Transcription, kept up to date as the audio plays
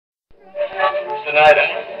tonight,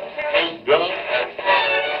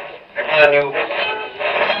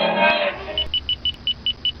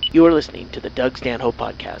 You are listening to the Doug Stanhope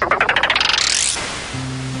Podcast.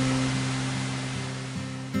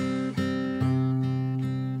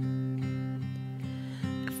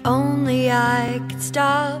 If only I could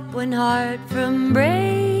stop one heart from breaking,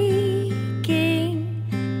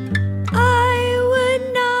 I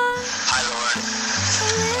would not. Hi,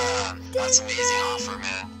 Lord. That's an amazing offer,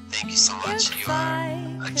 man. Thank you so much. You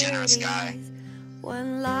are a generous guy.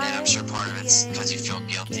 And I'm sure part of it's because you feel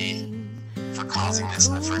guilty for causing this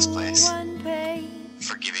in the first place.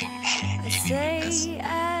 For giving Amy this. But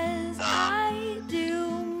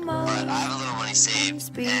I have a little money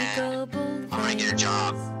saved, and I'm going to get a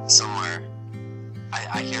job somewhere.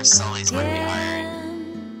 I hear Sully's going to be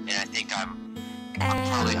hiring, and I think I'm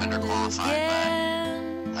probably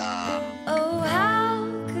underqualified, but I don't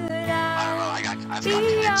know. I've got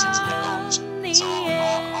connections in the coach, so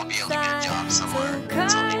I'll be able to get a job somewhere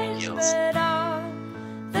until Amy heals.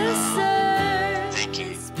 Thank you.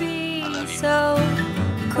 I love you. So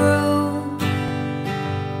cruel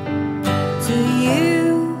to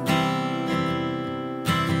you,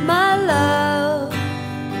 my love,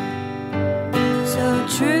 so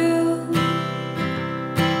true.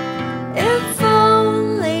 If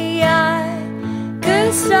only I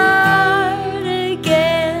could start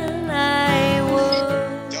again, I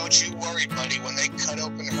would. Don't you worry, buddy. When they cut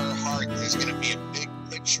open her heart, there's going to be a big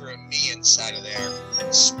picture of me inside of there,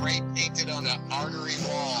 spray painted on an artery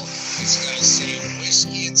wall. It's going to say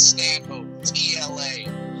Whiskey and Stanhope, TLA.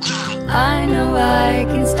 I know I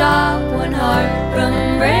can stop one heart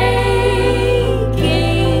from breaking.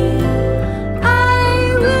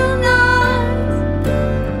 I will not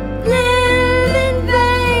live in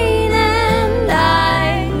vain, and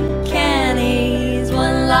I can ease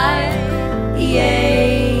one life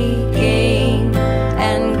aching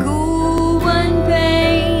and cool one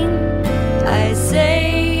pain. I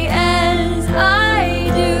say as I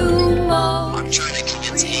do most. I'm trying to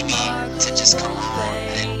convince Amy to just come home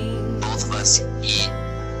and both of us eat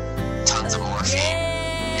tons of morphine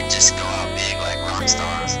and just go out big like rock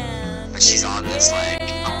stars. But she's on this like,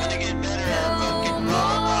 I'm gonna get better, fucking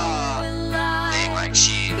blah thing, like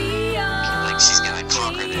she's gonna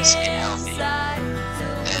conquer this, get healthy.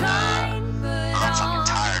 And I'm fucking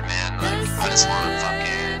tired, man. Like I just wanna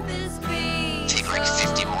fucking take like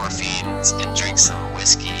 50 morphines and drink some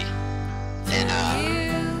whiskey and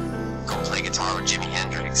go play guitar with Jimi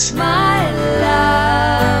Hendrix. My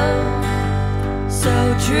love, so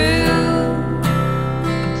true.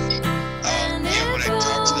 Yeah, when I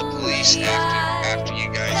talk to the police after you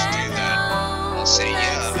guys do that, I'll say,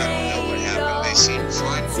 yeah, I don't know what happened. They seemed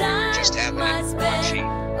fine when we were just having it watching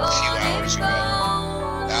a few hours ago.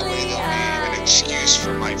 That way there'll be an excuse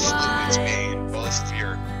for my fluids being in both of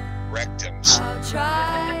your rectums I'll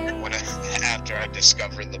try after I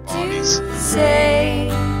discover the bodies. to say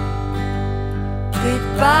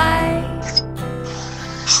goodbye.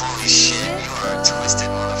 Holy shit, you are a twisted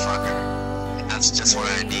motherfucker. And that's just what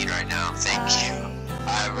I need right now. Thank you.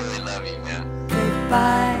 I really love you, man.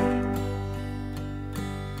 Goodbye.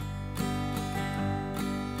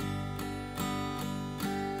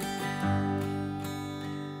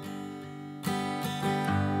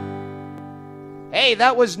 Hey,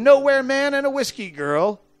 that was Nowhere Man and a Whiskey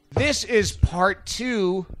Girl. This is part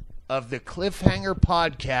 2 of the Cliffhanger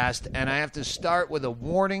Podcast, and I have to start with a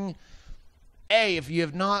warning. A, if you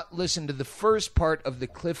have not listened to the first part of the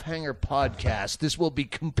Cliffhanger Podcast, this will be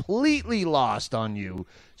completely lost on you,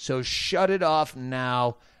 so shut it off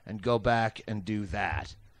now and go back and do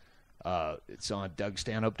that. It's on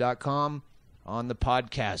DougStanhope.com on the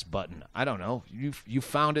podcast button. I don't know. You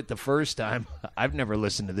found it the first time. I've never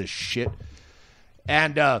listened to this shit.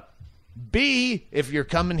 And B, if you're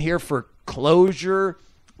coming here for closure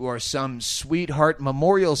or some sweetheart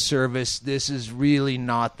memorial service, this is really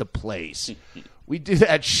not the place. We do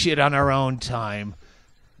that shit on our own time.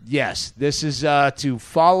 Yes, this is to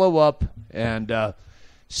follow up and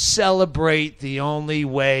celebrate the only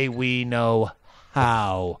way we know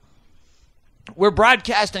how. We're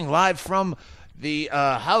broadcasting live from the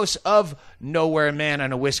house of Nowhere Man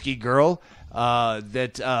and a Whiskey Girl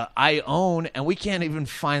that I own, and we can't even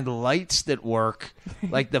find lights that work.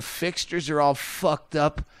 Like, the fixtures are all fucked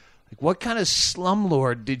up. Like, what kind of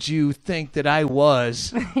slumlord did you think that I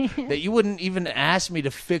was that you wouldn't even ask me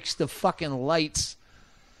to fix the fucking lights?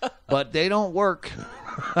 But they don't work.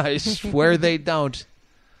 I swear they don't.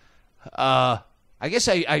 I guess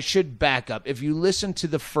I should back up. If you listen to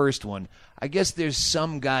the first one, I guess there's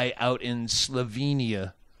some guy out in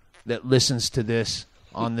Slovenia that listens to this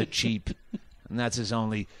on the cheap, and that's his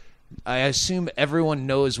only I assume everyone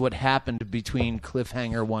knows what happened between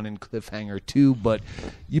Cliffhanger 1 and Cliffhanger 2, but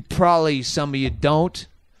some of you don't.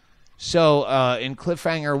 So in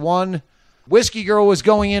Cliffhanger 1, Whiskey Girl was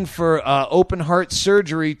going in for open heart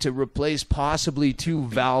surgery to replace possibly 2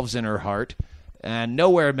 valves in her heart. And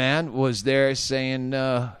Nowhere Man was there saying,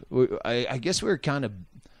 I guess we were kind of,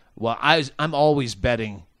 I'm always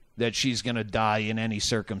betting that she's going to die in any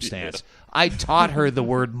circumstance. Yeah. I taught her the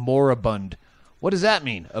word moribund. What does that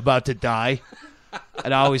mean? About to die?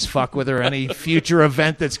 I'd always fuck with her. Any future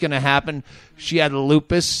event that's going to happen. She had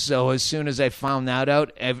lupus, so as soon as I found that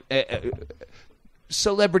out,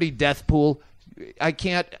 celebrity death pool. I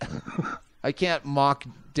can't mock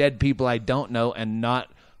dead people I don't know and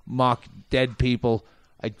not mock dead people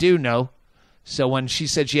I do know. So when she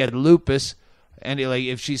said she had lupus, and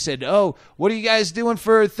if she said, "Oh, what are you guys doing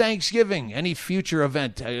for Thanksgiving? Any future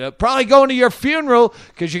event? Probably going to your funeral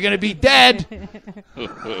because you're going to be dead."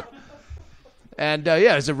 And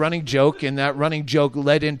it's a running joke, and that running joke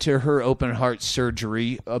led into her open heart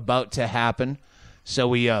surgery about to happen. So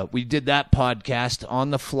we did that podcast on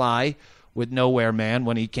the fly with Nowhere Man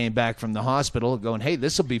when he came back from the hospital, going, "Hey,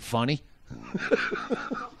 this will be funny."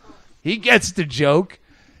 He gets the joke.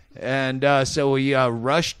 And so we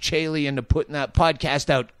rushed Chaley into putting that podcast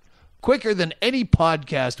out quicker than any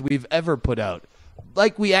podcast we've ever put out.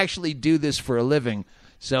 Like we actually do this for a living.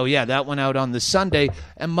 So, yeah, that went out on the Sunday.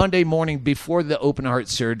 And Monday morning before the open heart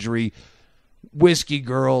surgery, Whiskey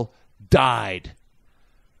Girl died.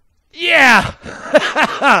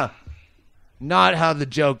 Yeah! Not how the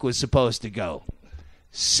joke was supposed to go.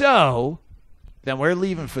 So, then we're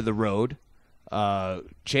leaving for the road.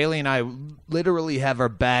 Chaley and I literally have our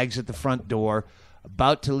bags at the front door,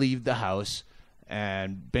 about to leave the house,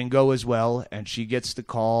 and Bingo as well, and she gets the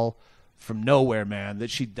call from Nowhere Man that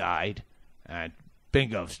she died, and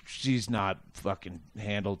Bingo, she's not fucking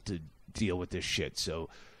handled to deal with this shit, so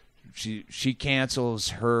she cancels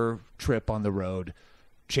her trip on the road.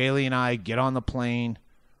 Chaley and I get on the plane,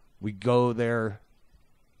 we go there,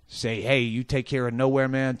 say, "Hey, you take care of Nowhere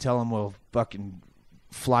Man, tell him we'll fucking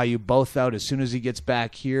fly you both out as soon as he gets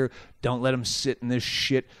back here. Don't let him sit in this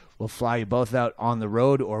shit. We'll fly you both out on the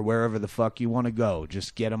road or wherever the fuck you want to go.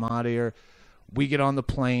 Just get him out of here." We get on the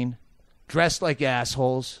plane, dressed like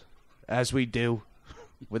assholes, as we do,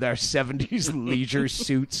 with our 70s leisure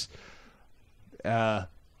suits. And,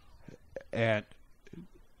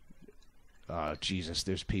 oh, Jesus,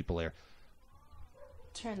 there's people there.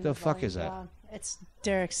 Turn the fuck is that? Down. It's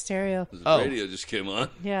Derek's stereo. The radio just came on.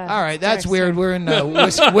 Yeah. All right, that's Derek's weird. stereo. We're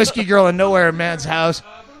in Whiskey Girl and Nowhere Man's house,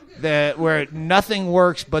 where nothing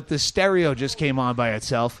works, but the stereo just came on by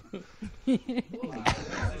itself.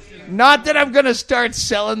 Not that I'm going to start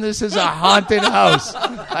selling this as a haunted house.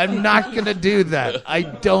 I'm not going to do that. I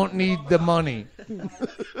don't need the money.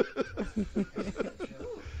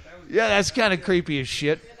 Yeah, that's kind of creepy as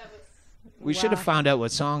shit. We should have found out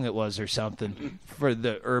what song it was or something for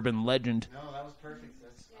the urban legend. No, that was perfect.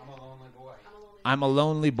 That's I'm a Lonely Boy. I'm a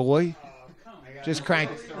Lonely Boy? Just crank.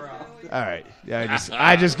 All right. Yeah,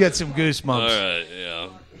 I just get some goosebumps. All right, yeah.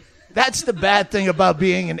 That's the bad thing about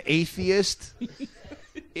being an atheist,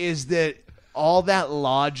 is that all that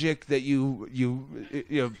logic that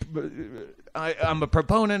I'm a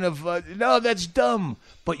proponent of, no, that's dumb,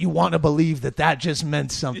 but you want to believe that just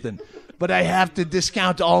meant something. But I have to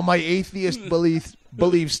discount all my atheist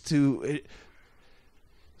beliefs to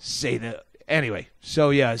say that. Anyway,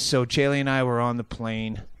 so Chaley and I were on the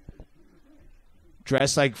plane,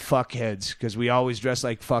 dressed like fuckheads, because we always dress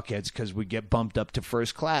like fuckheads because we get bumped up to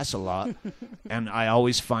first class a lot. And I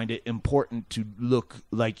always find it important to look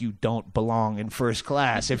like you don't belong in first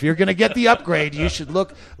class. If you're going to get the upgrade, you should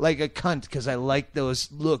look like a cunt, because I like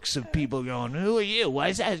those looks of people going, "Who are you? Why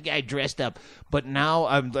is that guy dressed up?" But now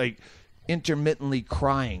I'm like intermittently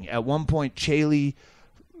crying. At one point, Chaley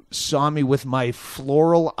saw me with my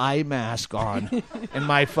floral eye mask on and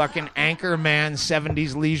my fucking Anchorman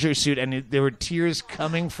 70s leisure suit, and there were tears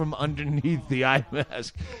coming from underneath the eye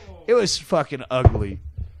mask. It was fucking ugly.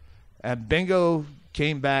 And Bingo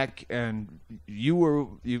came back, and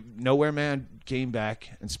Nowhere Man came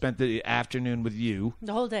back and spent the afternoon with you.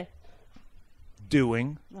 The whole day.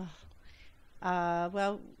 Doing.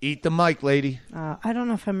 Well. Eat the mic, lady. I don't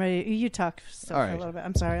know if I'm ready. You talk for a little bit.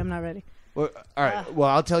 I'm sorry, I'm not ready. Well, all right. Well,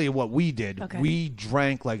 I'll tell you what we did. Okay. We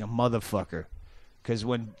drank like a motherfucker, because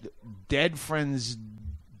when dead friends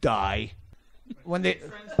die, when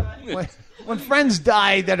friends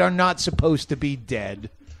die that are not supposed to be dead,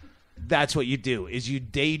 that's what you do. Is you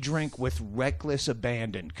day drink with reckless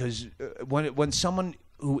abandon. Because when someone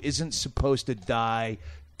who isn't supposed to die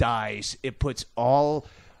dies, it puts all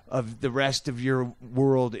of the rest of your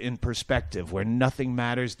world in perspective, where nothing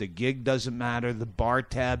matters. The gig doesn't matter. The bar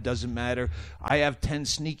tab doesn't matter. I have 10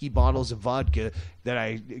 sneaky bottles of vodka that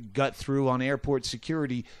I got through on airport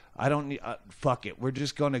security. I don't need... fuck it. We're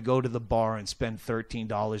just going to go to the bar and spend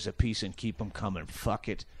 $13 a piece and keep them coming. Fuck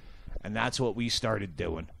it. And that's what we started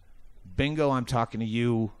doing. Bingo, I'm talking to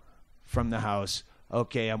you from the house.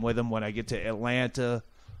 Okay, I'm with him when I get to Atlanta.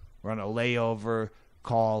 We're on a layover.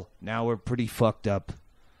 Call. Now we're pretty fucked up.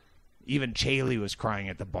 Even Chaley was crying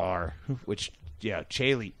at the bar, which, yeah,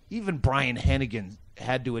 Chaley. Even Brian Hennigan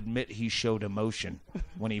had to admit he showed emotion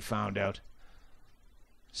when he found out.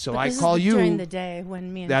 So I call you during the day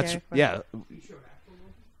when me and Derek were... Yeah.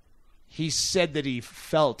 He said that he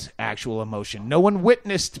felt actual emotion. No one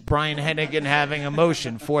witnessed Brian Hennigan having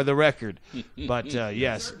emotion, for the record. But,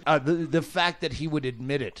 yes, the fact that he would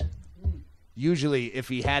admit it. Usually, if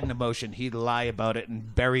he had an emotion, he'd lie about it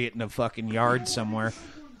and bury it in a fucking yard somewhere.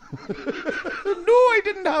 No, I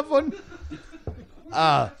didn't have one.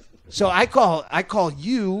 So I call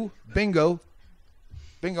you, Bingo.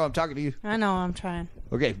 Bingo, I'm talking to you. I know, I'm trying.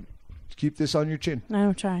 Okay, keep this on your chin.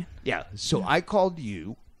 I'm trying. Yeah, so I called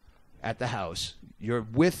you at the house. You're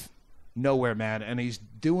with Nowhere Man, and he's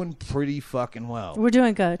doing pretty fucking well. We're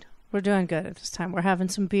doing good. We're doing good at this time. We're having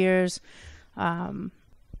some beers.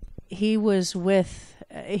 He was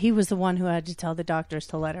the one who had to tell the doctors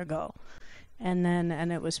to let her go.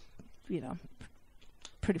 And it was,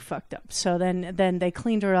 pretty fucked up. So then they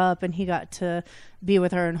cleaned her up, and he got to be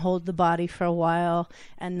with her and hold the body for a while.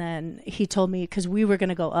 And then he told me, because we were going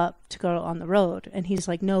to go up to go on the road, and he's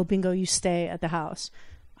like, "No, Bingo, you stay at the house.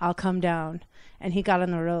 I'll come down." And he got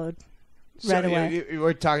on the road right away.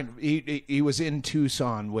 We're talking. He was in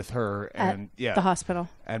Tucson with her, and at the hospital,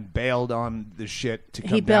 and bailed on the shit to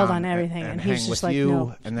come. He bailed down on everything, and hang he's just with like, you,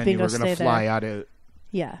 "No, and then Bingo, you were going to fly there." out of.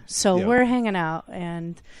 Yeah, so we're hanging out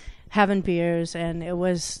and having beers, and it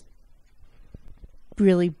was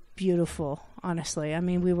really beautiful, honestly. I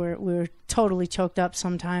mean, we were totally choked up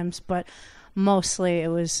sometimes, but mostly it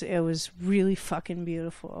was really fucking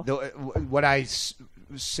beautiful. What I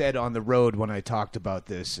said on the road when I talked about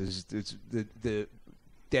this is the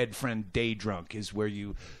dead friend day drunk is where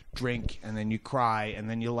you drink and then you cry and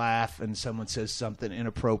then you laugh and someone says something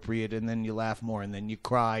inappropriate and then you laugh more and then you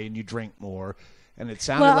cry and you drink more. And it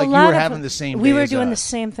sounded like you were having the same day. We were doing the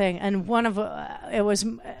same thing, and one of it was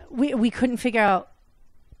we couldn't figure out.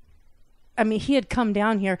 I mean, he had come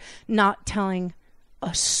down here not telling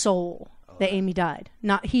a soul that Amy died.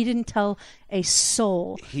 He didn't tell a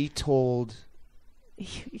soul. He told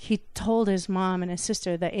his mom and his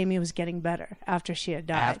sister that Amy was getting better after she had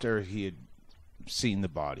died. After he had seen the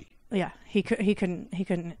body. Yeah, he couldn't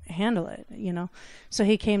handle it, So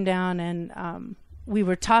he came down and. We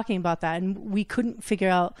were talking about that, and we couldn't figure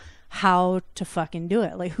out how to fucking do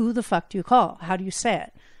it. Like, who the fuck do you call? How do you say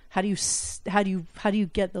it? How do you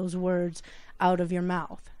get those words out of your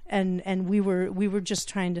mouth? And we were just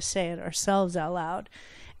trying to say it ourselves out loud.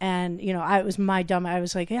 And it was my dumb. I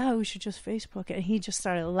was like, "Yeah, we should just Facebook it." And he just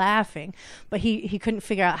started laughing, but he couldn't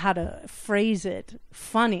figure out how to phrase it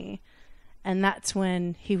funny. And that's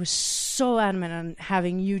when he was so adamant on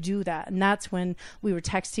having you do that. And that's when we were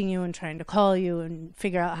texting you and trying to call you and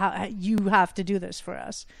figure out how you have to do this for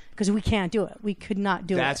us. Because we can't do it. We could not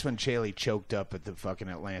do it. That's when Chaley choked up at the fucking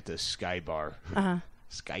Atlanta Sky Bar.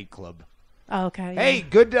 Sky Club. Oh, okay. Hey, yeah.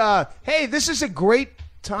 good. Hey, this is a great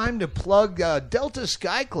time to plug Delta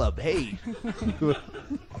Sky Club. Hey.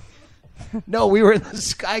 No, we were in the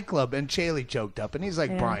Sky Club and Chaley choked up. And he's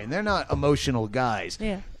like, "Brian, they're not emotional guys."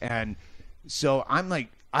 Yeah. And... so I'm like,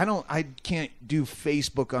 I can't do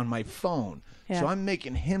Facebook on my phone. Yeah. So I'm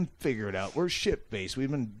making him figure it out. We're shit-faced. We've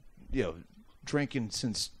been, drinking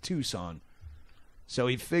since Tucson. So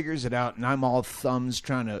he figures it out, and I'm all thumbs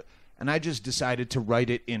trying to, and I just decided to write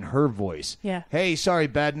it in her voice. Yeah. "Hey, sorry,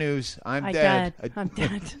 bad news. I'm dead. I'm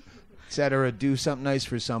dead. Etc. Do something nice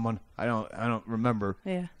for someone. I don't remember.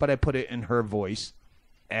 Yeah. But I put it in her voice,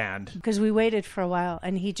 and because we waited for a while,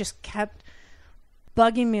 and he just kept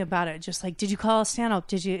bugging me about it, just like, "Did you call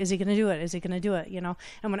Stanhope? Is he going to do it? Is he going to do it?"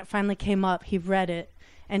 And when it finally came up, he read it,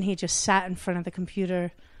 and he just sat in front of the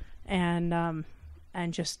computer and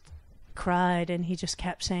just cried, and he just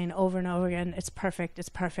kept saying over and over again, "It's perfect, it's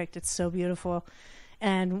perfect, it's so beautiful."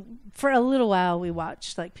 And for a little while, we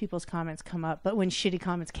watched like people's comments come up, but when shitty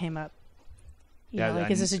comments came up,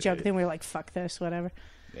 is this a joke? Then we were like, "Fuck this, whatever."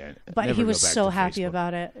 Yeah, but he was so happy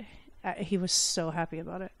about it. He was so happy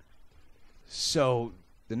about it. So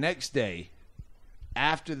the next day,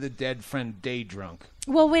 after the dead friend day drunk.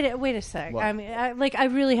 Well, wait a sec. What? I mean, I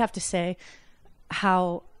really have to say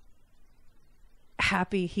how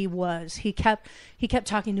happy he was. He kept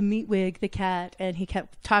talking to Meatwig the cat, and he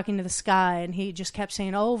kept talking to the sky, and he just kept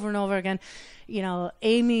saying over and over again, you know,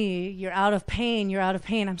 Amy, you're out of pain. You're out of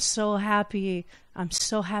pain. I'm so happy. I'm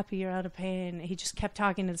so happy you're out of pain. He just kept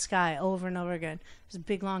talking to the sky over and over again. It was a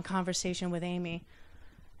big, long conversation with Amy.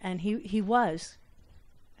 And he was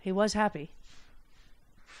happy.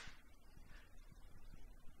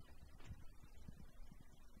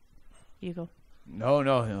 You go. No.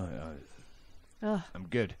 Ugh. I'm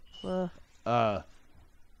good. Ugh.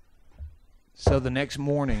 So the next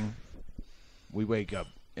morning, we wake up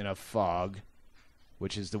in a fog,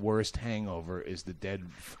 which is the worst hangover, is the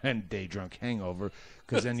dead friend day drunk hangover,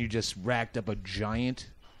 because then you just racked up a giant...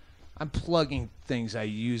 I'm plugging things I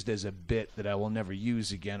used as a bit that I will never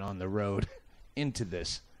use again on the road into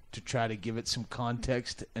this to try to give it some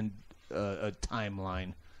context and a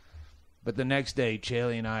timeline. But the next day,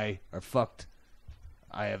 Chaley and I are fucked.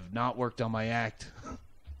 I have not worked on my act,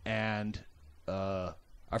 and our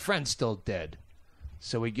friend's still dead.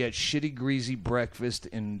 So we get shitty, greasy breakfast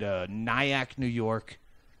in Nyack, New York,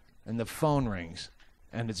 and the phone rings,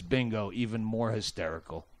 and it's Bingo, even more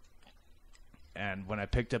hysterical. And when I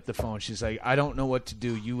picked up the phone, she's like, I don't know what to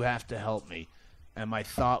do. You have to help me. And my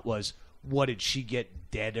thought was, what, did she get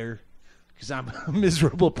deader? Because I'm a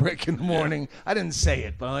miserable prick in the morning. I didn't say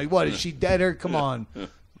it, but I'm like, what, is she deader? Come on.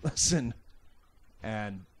 Listen.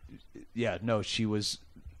 And, yeah, no, she was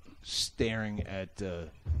staring at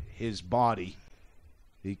his body.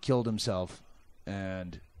 He killed himself,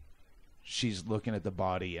 and she's looking at the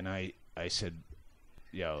body, and I said,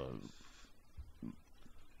 yo,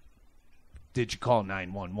 did you call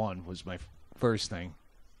 911 was my first thing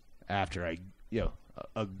after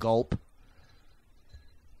a gulp.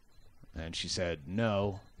 And she said,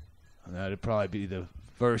 no. And that'd probably be the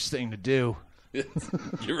first thing to do.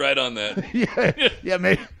 You're right on that. yeah,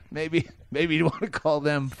 maybe you want to call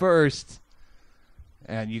them first.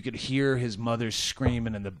 And you could hear his mother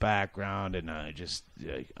screaming in the background, and I just,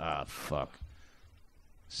 fuck.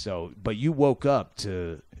 So, but you woke up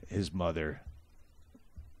to his mother.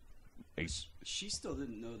 She still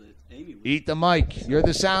didn't know that Amy was... Eat the mic. You're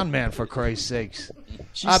the sound man, for Christ's sakes.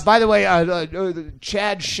 By the way,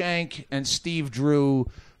 Chad Shank and Steve Drew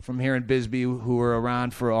from here in Bisbee, who were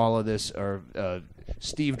around for all of this, are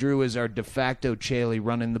Steve Drew is our de facto Chaley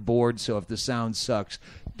running the board, so if the sound sucks,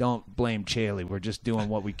 don't blame Chaley. We're just doing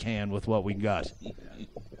what we can with what we got.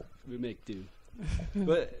 We make do.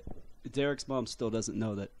 But Derek's mom still doesn't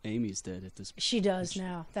know that Amy's dead at this point. She does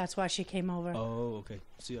now. That's why she came over. Oh, okay.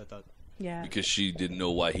 See, I thought... Yeah. Because she didn't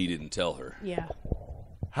know why he didn't tell her. Yeah.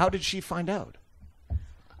 How did she find out?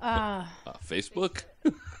 Facebook?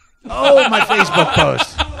 Oh, my Facebook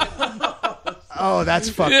post. Oh, that's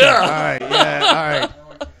fucked up. All right. Yeah, all right.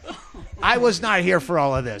 I was not here for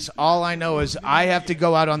all of this. All I know is I have to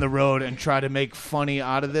go out on the road and try to make funny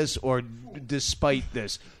out of this or despite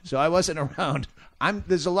this. So I wasn't around.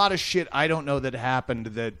 There's a lot of shit I don't know that happened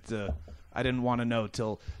that I didn't want to know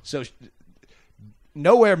till... So...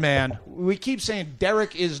 Nowhere Man. We keep saying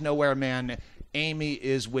Derek is Nowhere Man. Amy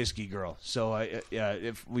is Whiskey Girl. So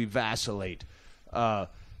if we vacillate.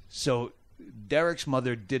 So Derek's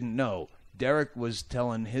mother didn't know. Derek was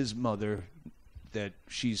telling his mother that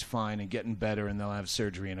she's fine and getting better and they'll have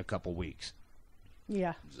surgery in a couple weeks.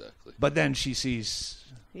 Yeah. Exactly. But then she sees...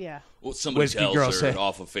 Yeah. Well, somebody Whiskey tells Girl her say,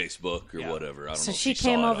 off of Facebook or whatever. I don't know. So if she saw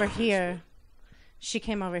came it over on here. Facebook. She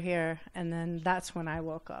came over here, and then that's when I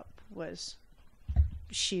woke up.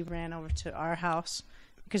 She ran over to our house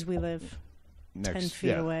because we live 10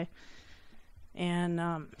 feet away.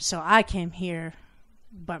 And so I came here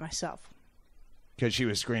by myself. Because she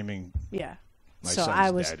was screaming, yeah. my so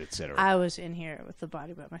son's dead, etc. I was in here with the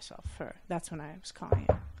body by myself. That's when I was calling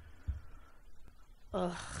you. Oh,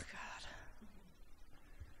 God.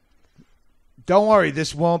 Don't worry,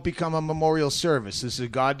 this won't become a memorial service. This is a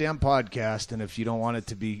goddamn podcast, and if you don't want it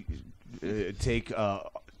to be take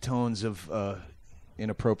tones of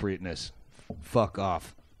inappropriateness, fuck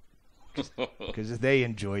off. Because they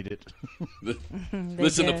enjoyed it.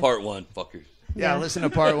 Listen to part one, fuckers. Yeah, listen to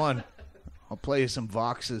part one. I'll play you some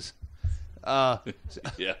Voxes.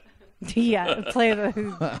 Yeah. Yeah, play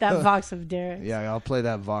that Vox of Derek. Yeah, I'll play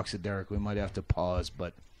that Vox of Derek. We might have to pause,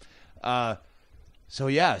 but...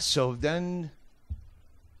 So then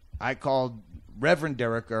I called Reverend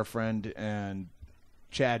Derek, our friend, and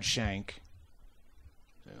Chad Shank.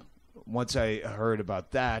 Yeah. Once I heard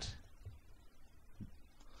about that,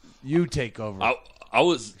 you take over.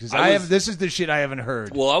 This is the shit I haven't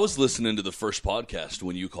heard. Well, I was listening to the first podcast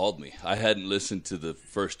when you called me. I hadn't listened to the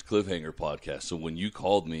first Cliffhanger podcast, so when you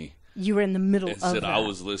called me, you were in the middle and of said that. I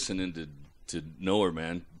was listening to Nowhere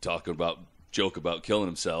Man talking about joke about killing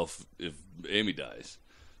himself if Amy dies.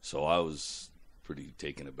 So I was pretty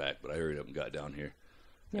taken aback, but I hurried up and got down here.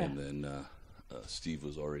 Yeah. And then Steve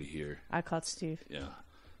was already here. I called Steve. Yeah.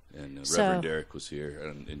 And Reverend Derek was here.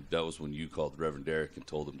 And that was when you called Reverend Derek and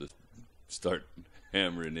told him to start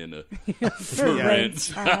hammering in for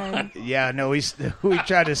rent. Yeah, no, we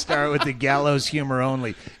try to start with the gallows humor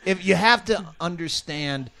only. If you have to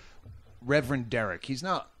understand Reverend Derek, he's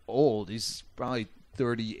not old. He's probably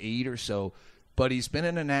 38 or so, but he's been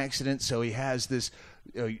in an accident, so he has this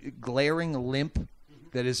glaring limp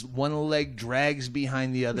that his one leg drags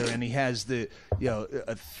behind the other, and he has the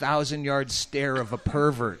 1,000-yard stare of a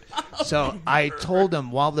pervert. So I told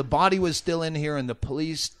him while the body was still in here and the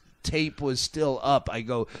police tape was still up, I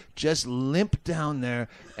go, just limp down there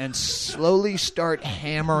and slowly start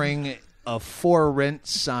hammering a for rent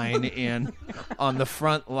sign in on the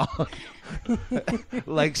front lawn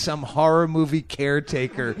like some horror movie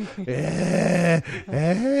caretaker.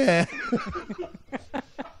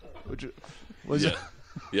 Which was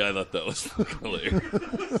yeah, I thought that was hilarious.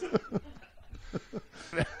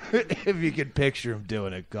 If you could picture him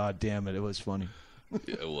doing it, god damn it, it was funny.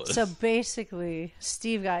 Yeah, it was. So basically,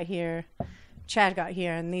 Steve got here, Chad got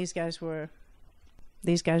here, and these guys were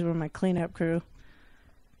my cleanup crew.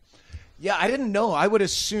 Yeah, I didn't know. I would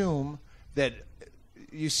assume that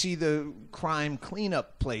you see the crime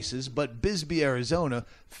cleanup places, but Bisbee, Arizona,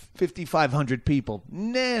 5,500 people.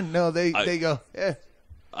 No, they go, eh.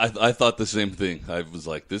 I thought the same thing. I was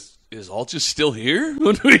like, this is all just still here?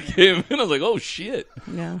 When we came in, I was like, oh, shit.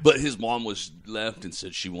 Yeah. But his mom was left and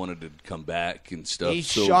said she wanted to come back and stuff. He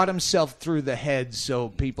shot himself through the head, so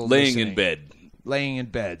people laying in bed. Laying in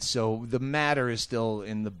bed. So the matter is still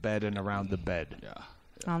in the bed and around the bed. Yeah.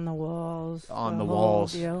 On the walls. On the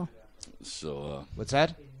walls. Deal. So, what's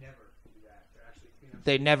that?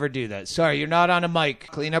 They never do that. Sorry, you're not on a mic.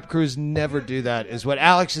 Cleanup crews never do that, is what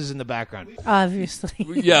Alex is in the background. Obviously.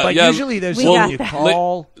 Yeah, but usually there's someone you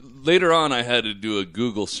call. Later on, I had to do a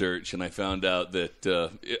Google search, and I found out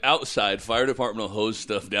that outside, fire department will hose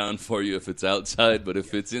stuff down for you if it's outside, but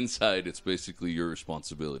if it's inside, it's basically your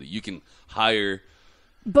responsibility. You can hire...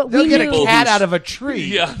 But they'll get a cat out of a tree.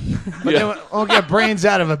 Yeah. But they won't get brains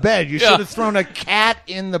out of a bed. You should have thrown a cat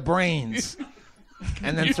in the brains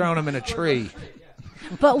and then thrown him in a tree.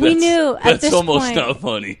 But we knew at this point... That's almost not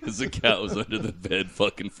funny, because the cat was under the bed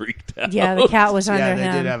fucking freaked out. Yeah, the cat was under him.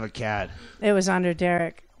 Yeah, they did have a cat. It was under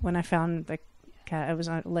Derek when I found the cat. It was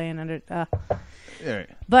laying under... Yeah.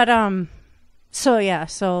 But,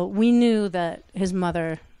 so we knew that his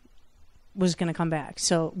mother was going to come back.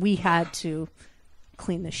 So we had to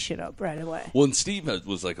clean this shit up right away. Well, and Steve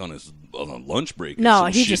was like on a lunch break. No,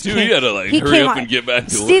 he just came. He had to hurry up and get back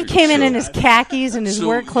to work. Steve came in his khakis and his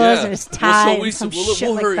work clothes and his tie and some shit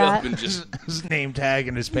like hurry that. Up and just his name tag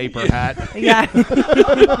and his paper hat. Yeah.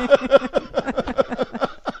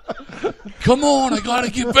 Come on, I gotta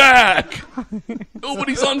get back.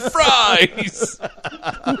 Nobody's on fries.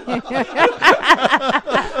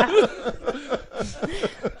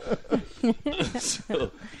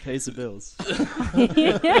 Pays the bills.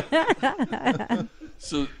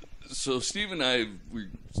 So Steve and I, we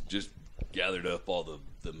just gathered up all the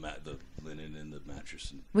linen and the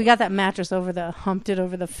mattress. And we got that mattress humped it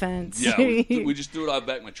over the fence. Yeah, we just threw it out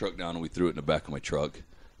back my truck down, and we threw it in the back of my truck.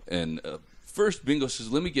 And first, Bingo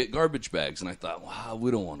says, "Let me get garbage bags." And I thought, wow,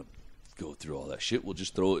 we don't want to go through all that shit. We'll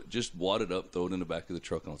just just wad it up, throw it in the back of the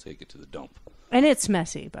truck, and I'll take it to the dump. And it's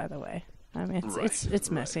messy, by the way. I mean,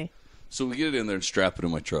 it's messy. So we get it in there and strap it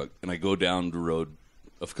in my truck, and I go down the road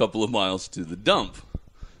a couple of miles to the dump,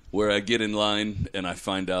 where I get in line, and I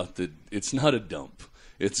find out that it's not a dump.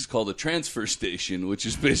 It's called a transfer station, which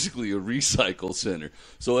is basically a recycle center.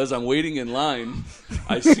 So as I'm waiting in line,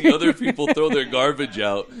 I see other people throw their garbage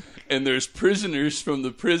out, and there's prisoners from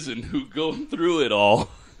the prison who go through it all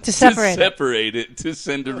to separate it to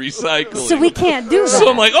send to recycling. So we can't do that. So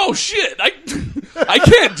I'm like, oh shit, I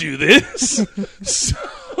can't do this.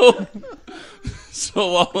 So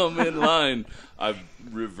while I'm in line, I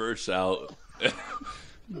reverse out,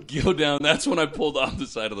 go down. That's when I pulled off the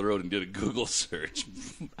side of the road and did a Google search.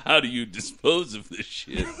 How do you dispose of this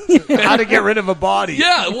shit? How to get rid of a body?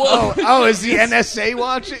 Yeah. Well, is the NSA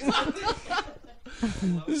watching?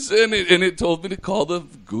 And it told me to call the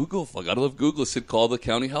Google. I gotta love Google. It said call the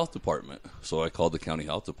county health department. So I called the county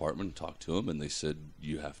health department and talked to them, and they said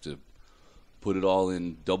you have to put it all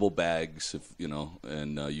in double bags,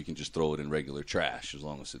 and you can just throw it in regular trash as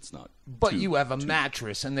long as it's not. But you have a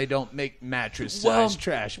mattress, and they don't make mattress-sized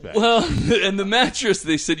trash bags. Well, and the mattress,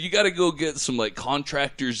 they said you got to go get some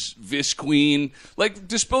contractor's Visqueen,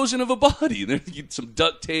 disposing of a body. Then you get some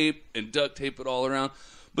duct tape and duct tape it all around.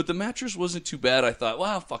 But the mattress wasn't too bad. I thought,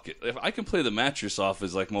 wow, fuck it. If I can play the mattress off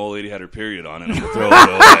as like my old lady had her period on, and I'm gonna throw it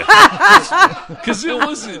away because it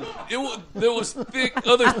wasn't. There was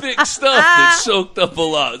other thick stuff that soaked up a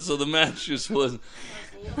lot, so the mattress wasn't.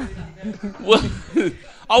 Well,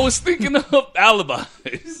 I was thinking of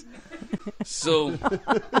alibis. So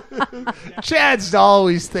Chad's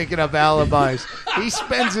always thinking of alibis. He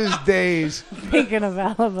spends his days Thinking of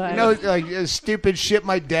alibis. You know, like stupid shit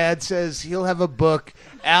my dad says. He'll have a book,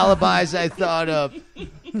 alibis I thought of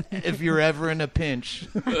if you're ever in a pinch.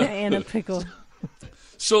 And a pickle.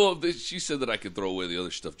 So she said that I could throw away the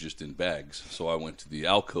other stuff just in bags. So I went to the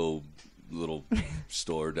Alco little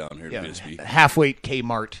store down here in Bisbee. Half-weight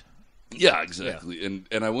Kmart. Yeah, exactly. Yeah.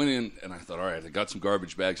 And I went in and I thought, all right, I got some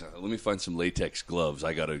garbage bags. I thought, let me find some latex gloves.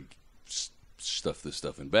 I got to stuff this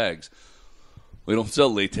stuff in bags. We don't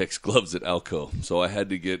sell latex gloves at Alco, so I had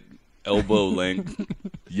to get elbow length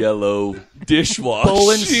yellow dishwashing bowl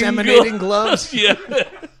inseminating gloves. Yeah.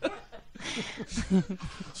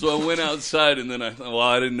 So I went outside and then I thought, well,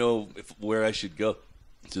 I didn't know where I should go,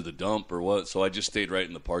 to the dump or what. So I just stayed right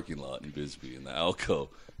in the parking lot in Bisbee in the Alco.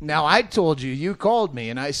 Now, I told you called me,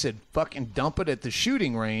 and I said, fucking dump it at the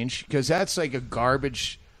shooting range, because that's like a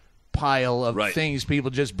garbage pile of things people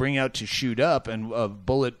just bring out to shoot up, and a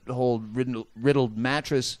bullet hole riddled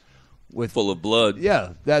mattress with full of blood.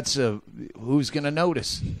 Yeah, that's who's going to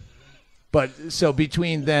notice? But so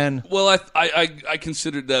between then... Well, I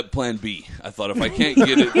considered that plan B. I thought if I can't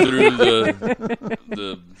get it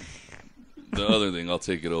through the other thing, I'll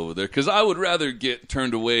take it over there. Because I would rather get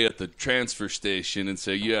turned away at the transfer station and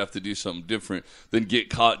say, you have to do something different, than get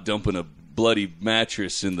caught dumping a bloody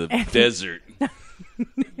mattress in the desert.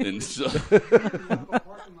 And so...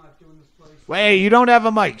 Wait, you don't have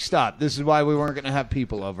a mic. Stop. This is why we weren't going to have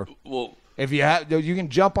people over. Well, if you have, you can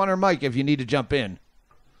jump on her mic if you need to jump in.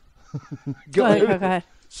 Go ahead.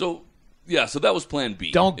 So, yeah, so that was plan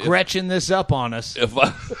B. Don't Gretchen this up on us.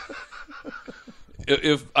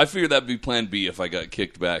 If I figured that'd be plan B if I got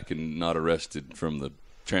kicked back and not arrested from the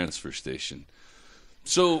transfer station.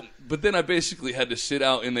 So, but then I basically had to sit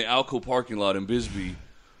out in the Alco parking lot in Bisbee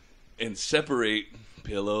and separate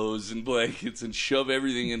pillows and blankets and shove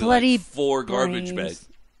everything into like 4 garbage bags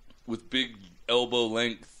with big elbow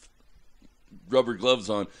length rubber gloves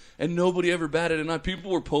on, and nobody ever batted an eye.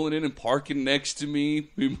 People were pulling in and parking next to me.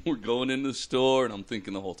 People were going in the store, and I'm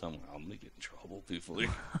thinking the whole time, I'm gonna get in trouble. People are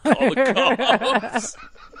call the cops.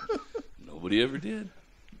 Nobody ever did.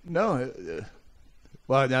 No.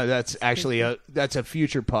 Well, no, that's actually that's a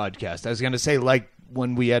future podcast. I was going to say, like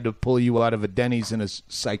when we had to pull you out of a Denny's in a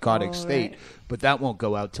psychotic state, but that won't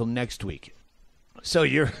go out till next week. So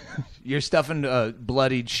you're stuffing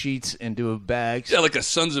bloodied sheets into bags. Yeah, like a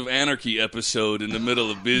Sons of Anarchy episode in the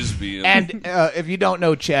middle of Bisbee. And if you don't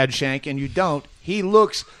know Chad Shank, and you don't, he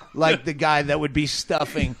looks like the guy that would be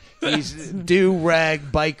stuffing. He's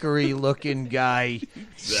do-rag, bikery looking guy,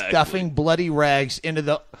 stuffing bloody rags into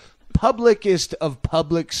the publicest of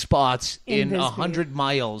public spots in 100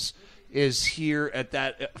 miles. Is here at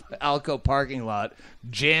that Alco parking lot,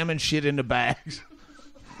 jamming shit into bags.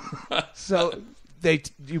 So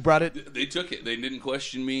you brought it. They took it. They didn't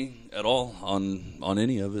question me at all on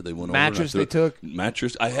any of it. They went mattress. Over. They took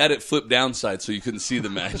mattress. I had it flipped downside so you couldn't see the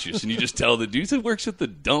mattress, and you just tell the dude that works at the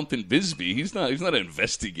dump in Bisbee. He's not to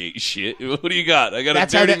investigate shit. What do you got? I got a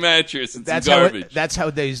dirty mattress and some garbage. That's how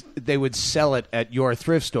they would sell it at your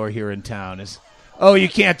thrift store here in town. Oh, you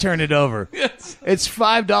can't turn it over. Yes. It's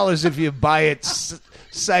 $5 if you buy it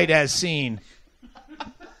sight as seen.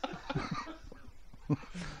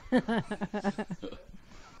 I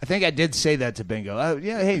think I did say that to Bingo.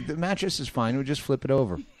 Yeah, hey, the mattress is fine. We'll just flip it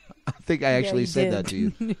over. I think I actually said that to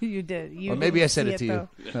you. You did. Or maybe I said it to you.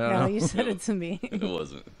 No, you said it to me. It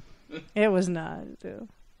wasn't. It was not, dude.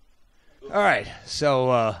 All right,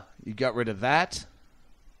 so you got rid of that.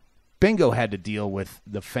 Bingo had to deal with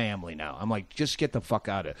the family now. I'm like, just get the fuck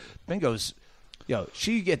out of it. Bingo's,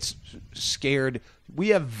 she gets scared. We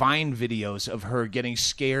have Vine videos of her getting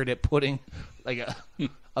scared at putting like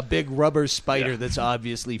a big rubber spider that's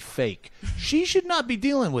obviously fake. She should not be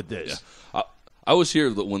dealing with this. Yeah. I was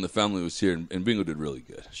here when the family was here, and Bingo did really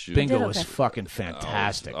good. Bingo was fucking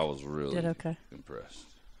fantastic. I was really impressed.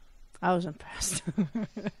 I was impressed.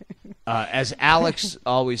 As Alex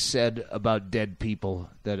always said about dead people,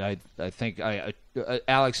 that I think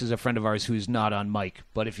Alex is a friend of ours who's not on mic,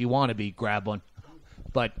 but if you want to be, grab one.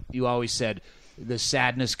 But you always said the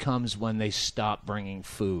sadness comes when they stop bringing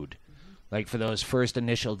food. Like for those first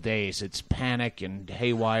initial days, it's panic and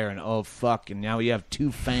haywire and oh fuck, and now you have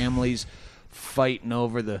 2 families fighting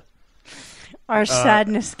over the Our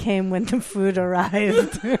sadness came when the food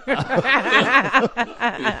arrived.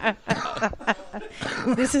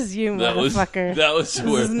 This is you, motherfucker. That was this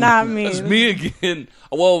is not me. That's me again.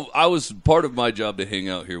 Well, I was part of my job to hang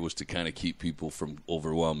out here was to kind of keep people from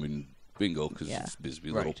overwhelming Bingo because it's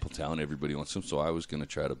Bisbee, little town. Everybody wants them. So I was going to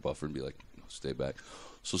try to buffer and be like, stay back.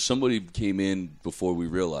 So somebody came in before we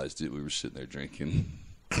realized it. We were sitting there drinking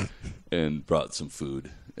and brought some food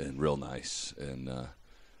and real nice and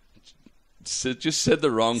just said the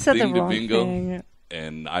wrong thing to Bingo.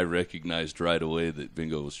 And I recognized right away that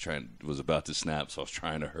Bingo was about to snap, so I was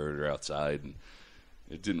trying to herd her outside, and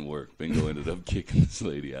it didn't work. Bingo ended up kicking this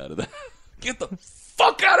lady out of the Get the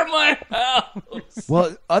fuck out of my house!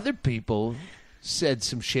 Well, other people said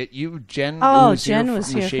some shit. Jen was here here from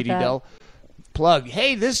the Shady for that. Dell. Plug.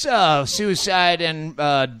 Hey, this suicide and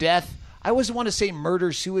death. I always want to say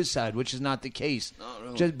murder-suicide, which is not the case.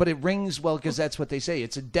 No. But it rings well because that's what they say.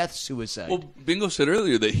 It's a death-suicide. Well, Bingo said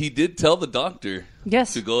earlier that he did tell the doctor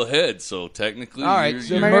to go ahead. So technically, all right.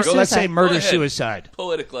 Let's say murder-suicide.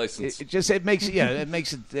 Poetic license.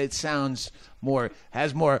 It sounds more,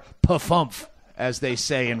 has more puff-umph, as they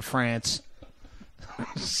say in France.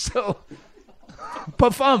 So,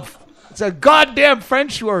 puff-umph. It's a goddamn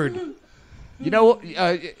French word. You know,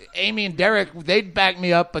 Amy and Derek, they'd back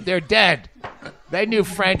me up, but they're dead. They knew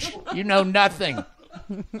French. You know nothing.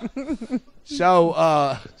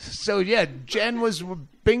 So yeah,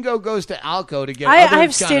 Bingo goes to Alco to get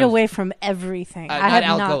I've stayed away from everything. I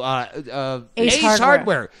have not. Ace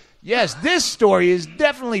Hardware. Yes, this story is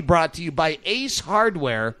definitely brought to you by Ace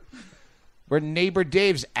Hardware, where neighbor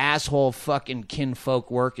Dave's asshole fucking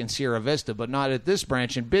kinfolk work in Sierra Vista, but not at this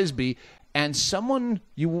branch in Bisbee. And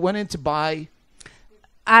you went in to buy?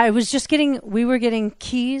 We were getting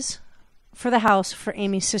keys for the house for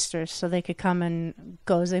Amy's sisters so they could come and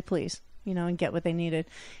go as they please, and get what they needed.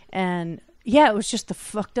 And yeah, it was just the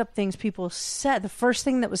fucked up things people said. The first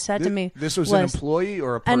thing that was said to me This was an employee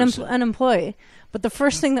or a person? An employee. But the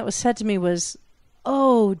first thing that was said to me was,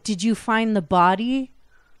 oh, did you find the body?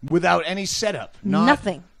 Without any setup?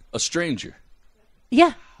 Nothing. A stranger?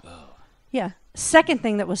 Yeah. Oh. Yeah. Second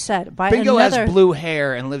thing that was said by Bingo has blue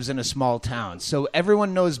hair and lives in a small town, so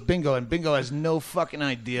everyone knows Bingo, and Bingo has no fucking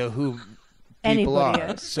idea who people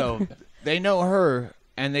are. So they know her,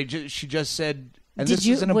 and she just said, and this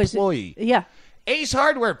is an employee. Yeah. Ace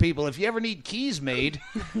Hardware, people, if you ever need keys made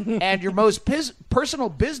and your most personal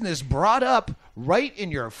business brought up right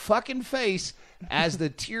in your fucking face as the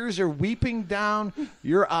tears are weeping down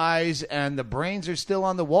your eyes and the brains are still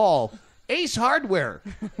on the wall, Ace Hardware.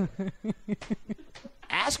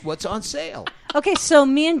 Ask what's on sale. Okay, so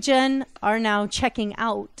me and Jen are now checking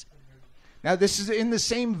out. Now, this is in the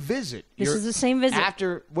same visit. This is the same visit.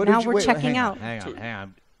 We're checking out. Hang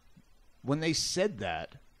on. When they said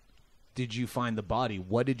that, did you find the body?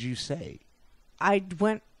 What did you say? I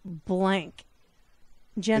went blank.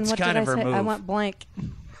 Jen, what did I say? I went blank.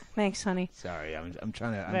 Thanks, honey. Sorry, I'm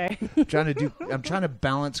trying to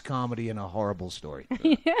balance comedy and a horrible story.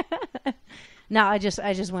 No, I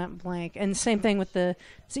just went blank. And same thing with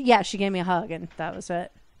she gave me a hug and that was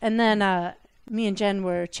it. And then me and Jen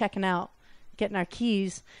were checking out, getting our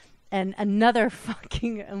keys, and another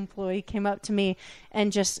fucking employee came up to me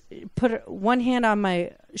and just put one hand on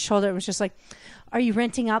my shoulder and was just like, "Are you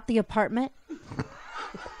renting out the apartment?"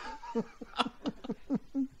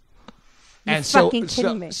 And fucking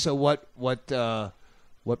kidding me. So what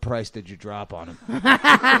price did you drop on him?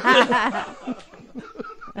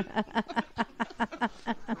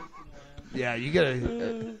 Yeah, you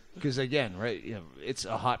gotta, because again, right? It's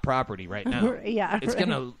a hot property right now. Yeah, it's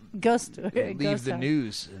gonna leave the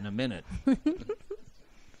news in a minute. All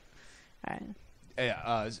right.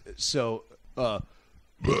 Yeah. So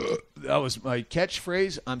that was my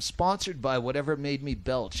catchphrase. I'm sponsored by whatever made me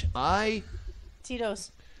belch.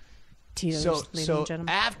 Tito's, so ladies and gentlemen.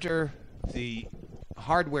 After the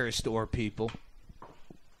hardware store people,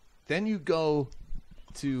 then you go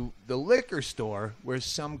to the liquor store where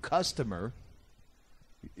some customer,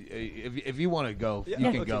 if you want to go, you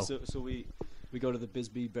can go. So we go to the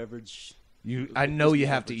Bisbee beverage. I know you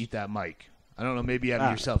have to eat that mic. I don't know, maybe you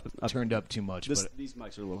have yourself turned up too much. But these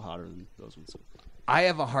mics are a little hotter than those ones. So. I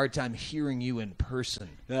have a hard time hearing you in person,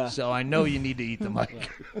 so I know you need to eat the mic.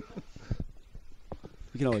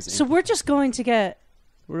 We can always. So we're just going to get.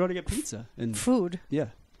 We're going to get pizza and food. Yeah,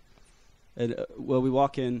 and we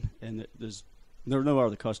walk in and there are no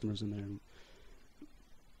other customers in there. And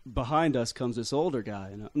behind us comes this older guy,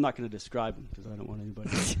 and I'm not going to describe him because I don't want anybody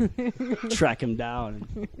to track him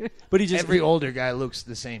down. But every older guy looks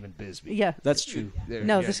the same in Bisbee. Yeah, that's true.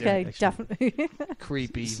 This guy definitely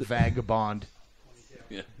creepy vagabond.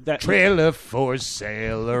 That Trailer for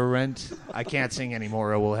sale or rent. I can't sing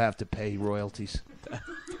anymore, or we'll have to pay royalties.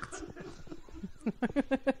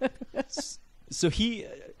 So he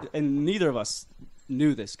and neither of us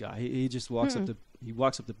knew this guy. He just walks up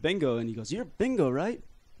to Bingo and he goes, "You're Bingo, right?"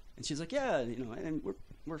 And she's like, "Yeah, and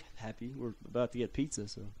we're happy. We're about to get pizza,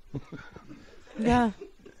 so." Yeah.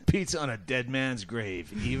 Pizza on a dead man's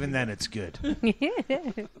grave. Even then, it's good.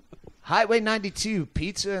 Highway 92,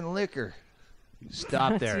 pizza and liquor.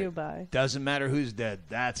 Stop there. You by. Doesn't matter who's dead.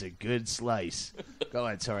 That's a good slice. Go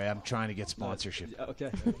ahead. Sorry, I'm trying to get sponsorship.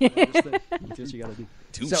 Okay. That's what you got to do.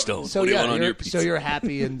 Tombstone. So what do you yeah, want on your pizza? so you're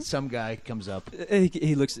happy, and some guy comes up.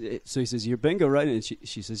 He looks. So he says, "You're Bingo, right?" And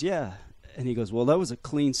she says, "Yeah." And he goes, "Well, that was a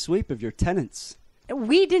clean sweep of your tenants."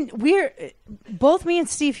 We're both me and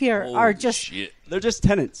Steve here Holy are just shit. They're just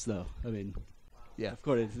tenants, though. I mean, Yeah.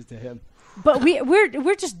 according to him. but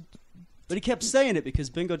we're just But he kept saying it because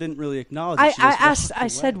Bingo didn't really acknowledge I it. She just asked walked I away.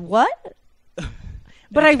 said what?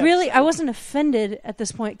 But I wasn't offended at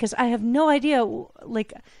this point because I have no idea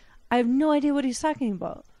what he's talking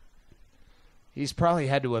about. He's probably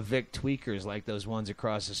had to evict tweakers like those ones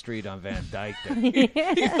across the street on Van Dyke. He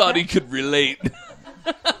thought he could relate.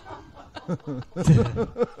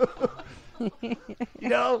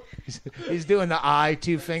 He's doing the eye,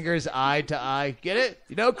 two fingers, eye to eye. Get it?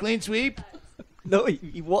 Clean sweep. No,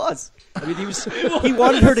 he was. I mean, he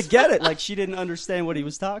wanted her to get it. Like, she didn't understand what he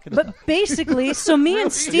was talking about. But basically, so me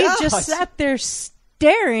and Steve just sat there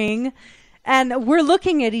staring, and we're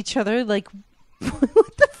looking at each other like,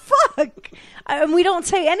 what the fuck? And we don't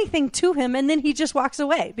say anything to him, and then he just walks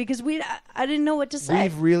away because I didn't know what to say.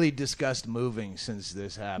 We've really discussed moving since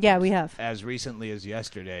this happened. Yeah, we have. As recently as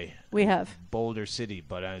yesterday. We have. Boulder City,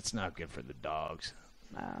 but it's not good for the dogs.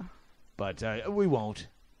 But we won't.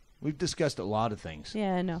 We've discussed a lot of things.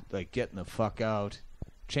 Yeah, I know. Like getting the fuck out,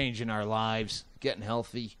 changing our lives, getting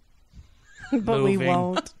healthy. But moving, we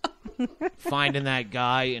won't. Finding that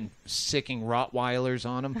guy and sicking Rottweilers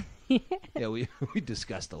on him. Yeah, we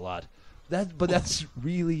discussed a lot. But that's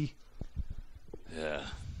really... Yeah.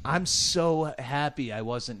 I'm so happy I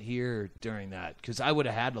wasn't here during that because I would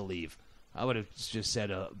have had to leave. I would have just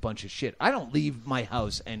said a bunch of shit. I don't leave my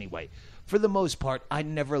house anyway. For the most part, I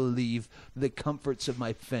never leave the comforts of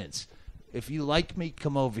my fence. If you like me,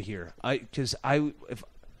 come over here. If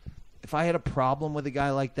I had a problem with a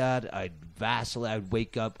guy like that, I'd vacillate. I'd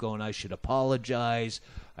wake up going, I should apologize.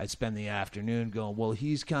 I'd spend the afternoon going, well,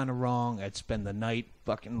 he's kind of wrong. I'd spend the night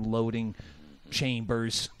fucking loading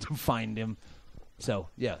chambers to find him. So,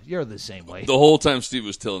 yeah, you're the same way. The whole time Steve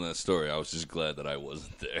was telling that story, I was just glad that I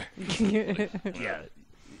wasn't there. Yeah.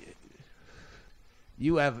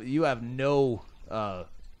 You have no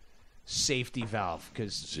safety valve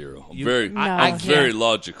because Zero. I Very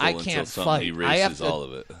logical I until can't something fight. erases all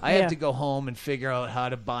of it. I have to go home and figure out how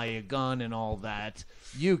to buy a gun and all that.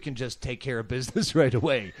 You can just take care of business right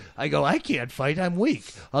away. I go, I can't fight. I'm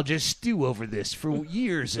weak. I'll just stew over this for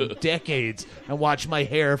years and decades and watch my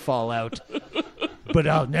hair fall out. But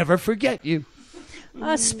I'll never forget you.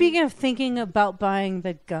 Speaking of thinking about buying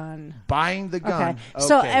the gun. Buying the gun. Okay.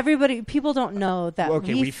 So people don't know that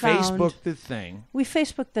we Facebooked the thing. We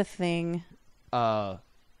Facebooked the thing. And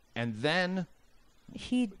then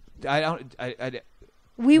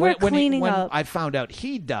we were cleaning when up. I found out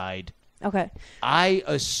he died. Okay. I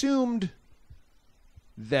assumed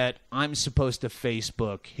that I'm supposed to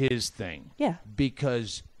Facebook his thing. Yeah.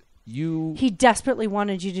 Because he desperately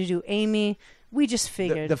wanted you to do Amy. We just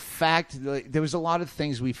figured. The fact, there was a lot of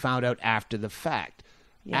things we found out after the fact.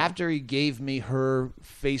 Yeah. After he gave me her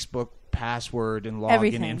Facebook password and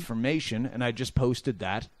login information, and I just posted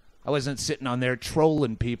that. I wasn't sitting on there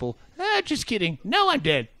trolling people. Just kidding. No, I'm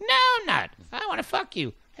dead. No, I'm not. I want to fuck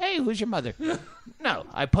you. Hey, who's your mother? No,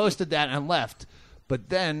 I posted that and left. But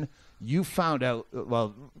then you found out,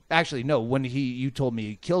 well, actually, no, when you told me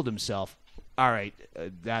he killed himself, all right,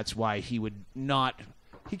 that's why he would not...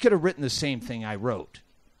 He could have written the same thing I wrote.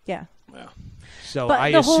 Yeah. So but I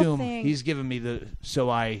assume he's given me the... So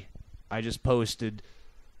I just posted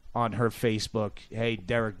on her Facebook, hey,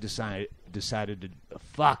 Derek decided to...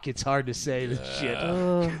 Fuck, it's hard to say this shit.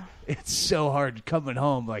 It's so hard coming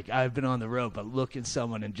home. Like, I've been on the road, but looking at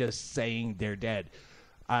someone and just saying they're dead.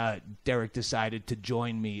 Derek decided to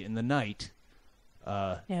join me in the night.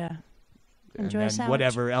 Yeah. Enjoy and then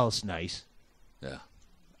whatever else nice. Yeah.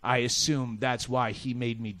 I assume that's why he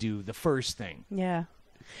made me do the first thing. Yeah.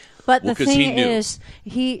 But the thing is,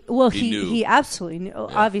 he absolutely knew. Yeah.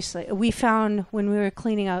 Obviously, we found when we were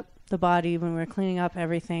cleaning up the body, when we were cleaning up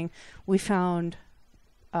everything, we found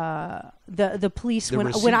the police.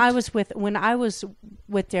 When I was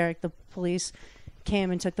with Derek, the police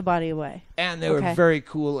came and took the body away. And they were very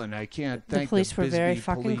cool, and I can't thank the police were very Bisbee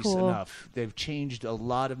fucking police cool. enough. They've changed a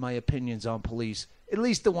lot of my opinions on police, at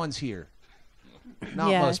least the ones here.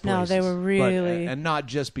 Not most places. No, they were really... and not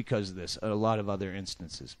just because of this, a lot of other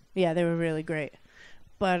instances. Yeah, they were really great.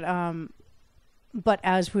 But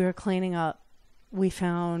as we were cleaning up, we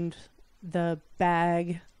found the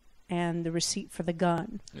bag and the receipt for the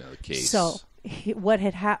gun. Yeah, the case. So what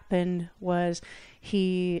had happened was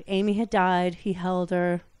Amy had died. He held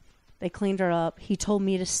her. They cleaned her up. He told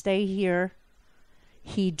me to stay here.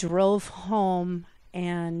 He drove home,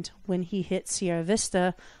 and when he hit Sierra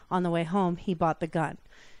Vista on the way home, he bought the gun.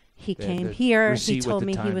 He came here. He told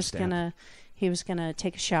me he was gonna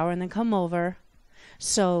take a shower and then come over.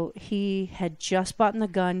 So he had just bought the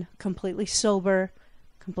gun, completely sober,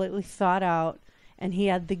 completely thought out, and he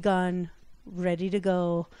had the gun ready to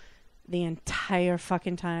go the entire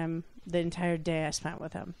fucking time, the entire day I spent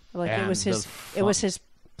with him. Like it was his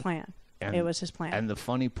plan. It was his plan. And the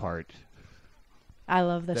funny part, I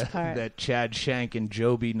love this part. That Chad, Shank, and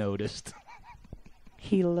Joby noticed.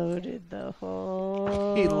 He loaded the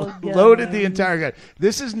whole loaded the entire gun.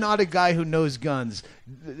 This is not a guy who knows guns.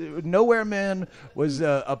 Nowhere Man was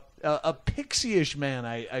a pixie-ish man,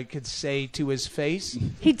 I could say, to his face.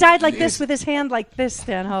 He died like this with his hand like this,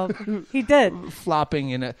 Stanhope. He did. Flopping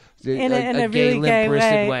in a really gay,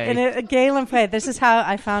 limp-wristed way. In a gay, limp way. This is how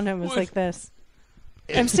I found him, was like this.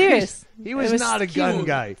 I'm serious. He was not a gun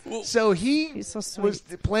guy. So he so sweet. was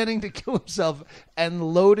planning to kill himself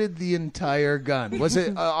and loaded the entire gun. Was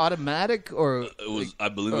it automatic or? It was. I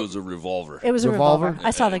believe it was a revolver. It was a revolver.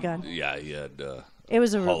 I saw the gun. Yeah, he had. It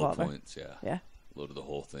was a hollow revolver. points. Yeah. Yeah. Loaded the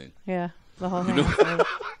whole thing. Yeah. The whole thing.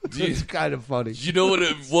 It's kind of funny. You know what?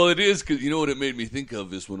 It is, because you know what it made me think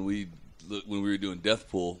of is when we were doing Death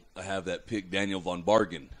Pool. I have that pick, Daniel von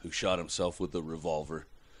Bargen, who shot himself with a revolver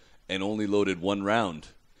and only loaded one round.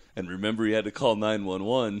 And remember, he had to call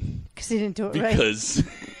 911 because he didn't do it right. Because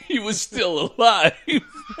he was still alive.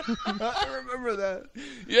 I remember that.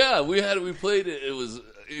 Yeah, we played it. It was,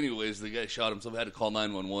 anyways, the guy shot himself. Had to call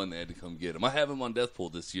 911. They had to come get him. I have him on Death Pool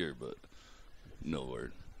this year, but no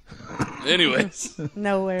word. Anyways,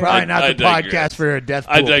 no word. Probably not the podcast for a Death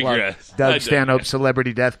Pool. I digress. Doug Stanhope,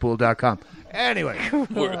 CelebrityDeathPool.com. Anyway,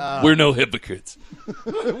 we're no hypocrites.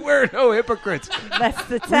 We're no hypocrites. That's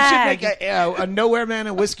the tag. We should make a Nowhere Man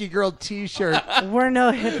and Whiskey Girl T-shirt. We're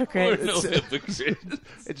no hypocrites. We're no hypocrites.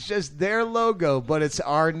 It's just their logo, but it's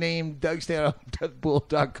our name,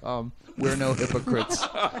 DougStanhope.com. We're no hypocrites.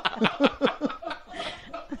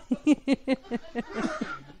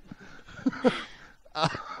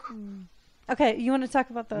 Okay, you want to talk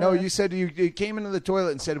about the... No, you said you came into the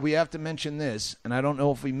toilet and said, we have to mention this, and I don't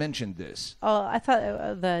know if we mentioned this. Oh, I thought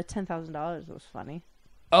the $10,000 was funny.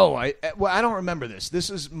 Oh, I don't remember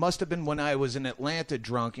this. Must have been when I was in Atlanta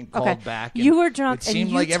drunk and called back. And you were drunk, it seemed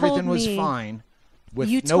and like everything was fine with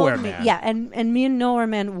Nowhere Man. Yeah, and me and Nowhere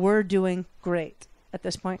Man were doing great at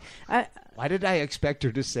this point. Why did I expect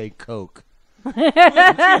her to say Coke?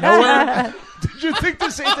 Nowhere? Did you think the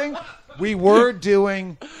same thing? We were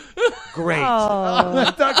doing great. Oh.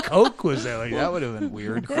 I thought Coke was there. Like, that would have been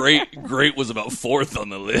weird. Great was about fourth on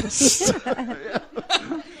the list.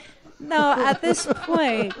 No, at this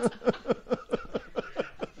point,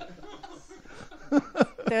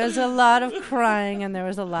 there was a lot of crying and there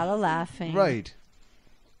was a lot of laughing. Right.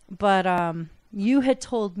 But you had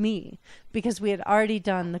told me, because we had already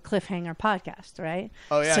done the Cliffhanger podcast, right?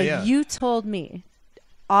 Oh, yeah, so yeah. you told me,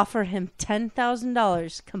 offer him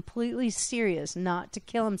 $10,000, completely serious, not to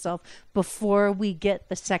kill himself before we get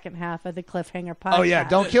the second half of the Cliffhanger podcast. Oh, yeah.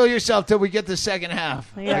 Don't kill yourself till we get the second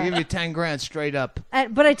half. Yeah. I'll give you $10,000 straight up.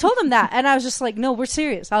 But I told him that, and I was just like, no, we're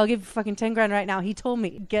serious. I'll give you fucking $10,000 right now. He told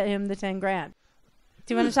me, get him the $10,000.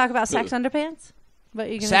 Do you want to talk about Sax Underpants? What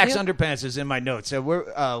you're gonna Sax do? Underpants is in my notes. So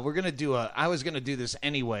we're gonna do I was gonna do this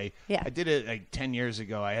anyway. Yeah. I did it like 10 years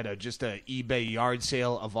ago. I had just a eBay yard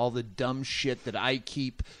sale of all the dumb shit that I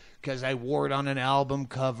keep because I wore it on an album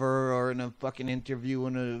cover or in a fucking interview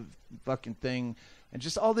in a fucking thing, and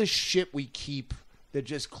just all this shit we keep that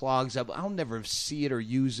just clogs up. I'll never see it or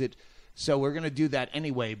use it. So we're going to do that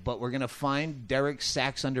anyway, but we're going to find Derek's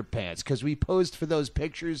Sax Underpants because we posed for those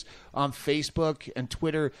pictures on Facebook and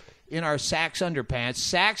Twitter in our Sax Underpants.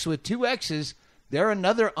 Sax with 2 X's. They're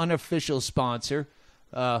another unofficial sponsor.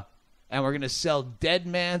 And we're going to sell Dead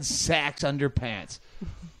Man's Sax Underpants.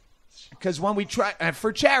 Because when we try...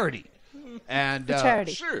 for charity. And, for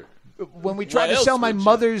charity. Sure. When we tried to sell my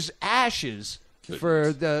mother's ashes...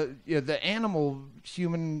 For the animal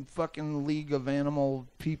human fucking league of animal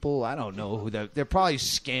people, I don't know who they're probably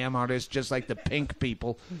scam artists just like the pink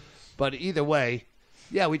people, but either way,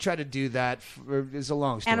 Yeah, we tried to do that. It's a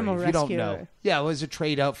long story. Animal if you don't rescue. know. Yeah, it was a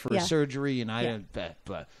trade out for Yeah. surgery, and I Yeah. didn't bet.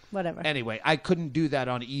 But Whatever. anyway, I couldn't do that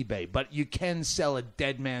on eBay, but you can sell a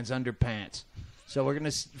dead man's underpants. So we're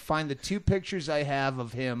going to find the 2 pictures I have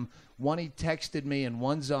of him. One he texted me, and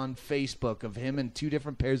one's on Facebook of him in 2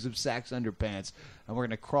 different pairs of Saks underpants. And we're going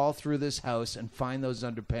to crawl through this house and find those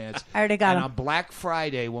underpants. I already got and them. on Black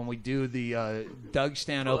Friday, when we do the Doug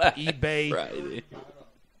Stanhope eBay. Friday.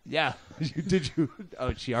 Yeah. Did you?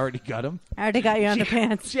 Oh, she already got them? I already got your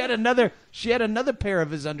underpants. She had another pair of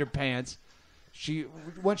his underpants.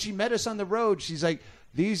 When she met us on the road, she's like,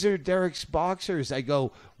 "These are Derek's boxers." I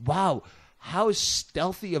go, "Wow, how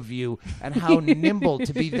stealthy of you and how nimble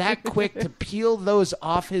to be that quick to peel those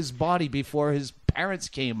off his body before his parents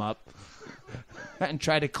came up and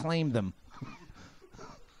try to claim them."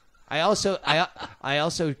 I also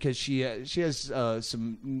because she has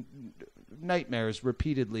some nightmares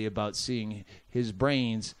repeatedly about seeing his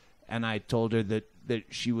brains, and I told her that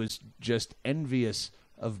she was just envious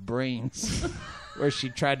of brains, where she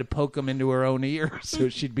tried to poke them into her own ear so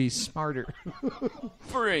she'd be smarter.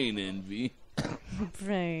 Brain envy.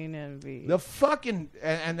 Brain envy. The fucking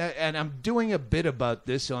and I'm doing a bit about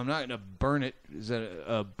this, so I'm not gonna burn it.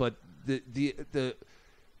 But the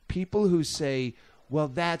people who say, well,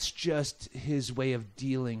 that's just his way of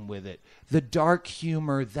dealing with it. The dark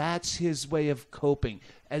humor, that's his way of coping,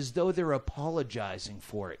 as though they're apologizing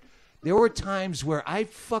for it. There were times where I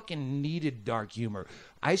fucking needed dark humor.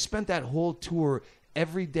 I spent that whole tour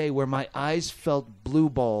every day where my eyes felt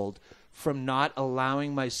blue-balled from not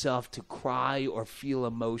allowing myself to cry or feel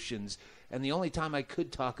emotions. And the only time I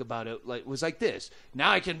could talk about it was like this.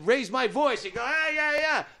 Now I can raise my voice and go,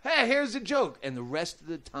 yeah. Hey, here's a joke. And the rest of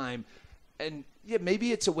the time... And yeah,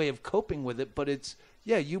 maybe it's a way of coping with it, but it's,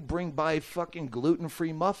 yeah, you bring by fucking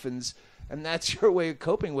gluten-free muffins, and that's your way of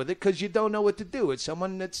coping with it because you don't know what to do. It's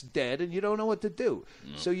someone that's dead, and you don't know what to do.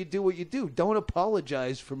 No. So you do what you do. Don't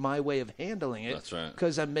apologize for my way of handling it. That's right.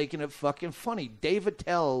 Because I'm making it fucking funny. Dave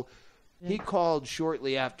Attell, he called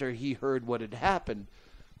shortly after he heard what had happened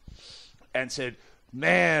and said,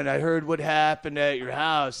 "Man, I heard what happened at your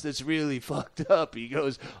house. That's really fucked up." He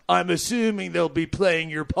goes, "I'm assuming they'll be playing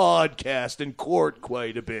your podcast in court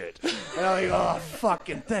quite a bit." And I'm like, oh,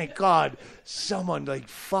 fucking thank God someone,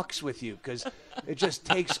 fucks with you, because it just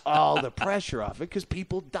takes all the pressure off it, because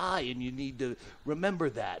people die, and you need to remember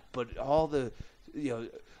that. But all the,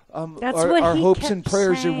 our hopes and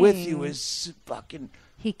prayers are with you is fucking...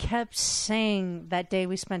 He kept saying that day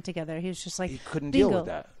we spent together, he was just like... He couldn't deal with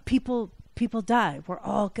that. People die. We're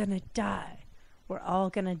all gonna die. We're all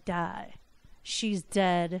gonna die. She's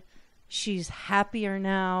dead. She's happier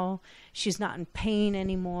now. She's not in pain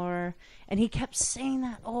anymore. And he kept saying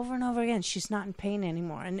that over and over again. She's not in pain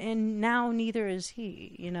anymore. And now neither is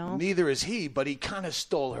he, you know? Neither is he, but he kind of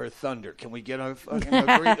stole her thunder. Can we get a fucking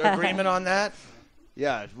agreement on that?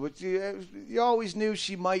 Yeah. You always knew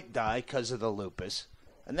she might die because of the lupus.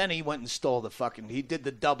 And then he went and stole he did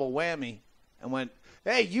the double whammy and went,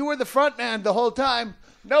 "Hey, you were the front man the whole time.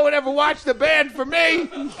 No one ever watched the band for me.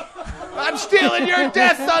 I'm stealing your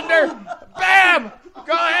death thunder. Bam!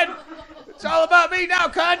 Go ahead. It's all about me now,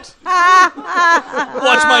 cunt."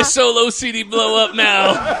 Watch my solo CD blow up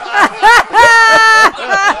now.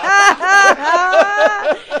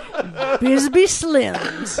 Bisbee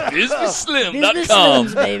Slims. BisbeeSlim.com. Bisbee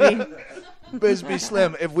Slims, baby. Bisbee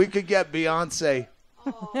Slim, if we could get Beyonce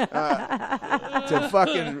to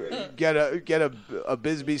fucking get a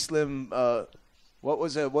Bisbee Slim,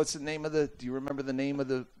 what's the name of do you remember the name of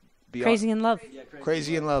the Beyonce? Crazy in Love.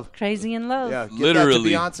 Crazy in Love. Crazy in Love. Yeah, get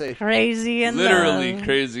Literally. that to Beyonce. Crazy in Literally Love.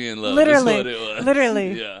 crazy in love. Literally. That's what it was.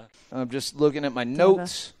 Literally. Yeah. I'm just looking at my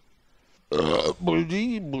notes. All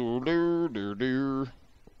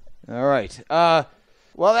right. Well,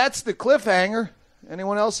 that's the cliffhanger.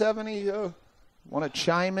 Anyone else have any want to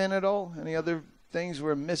chime in at all? Any other things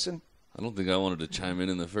we're missing? I don't think I wanted to chime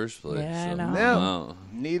in the first place. Yeah, so. I know. No, Wow.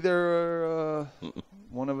 neither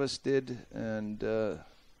one of us did, and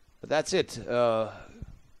but that's it.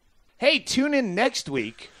 Hey, tune in next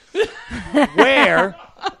week.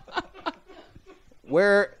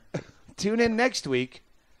 where tune in next week,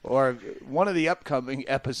 or one of the upcoming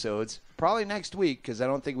episodes, probably next week, because I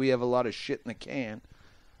don't think we have a lot of shit in the can.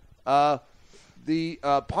 The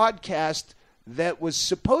podcast that was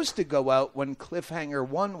supposed to go out when Cliffhanger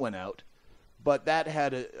 1 went out, but that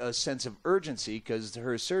had a sense of urgency because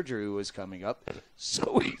her surgery was coming up.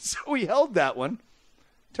 So we held that one.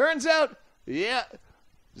 Turns out, yeah,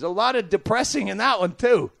 there's a lot of depressing in that one,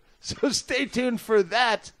 too. So stay tuned for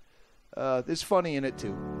that. There's funny in it,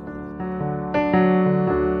 too.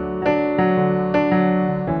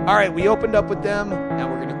 All right, we opened up with them,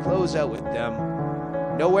 and we're going to close out with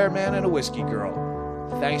them. Nowhere Man and a Whiskey Girl.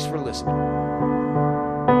 Thanks for listening.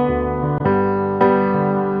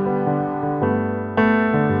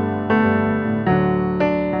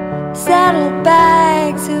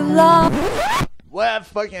 Saddlebags who long. Well,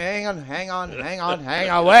 fucking hang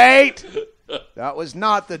on, wait! That was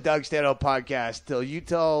not the Doug Stanhope podcast till you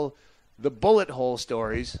tell the bullet hole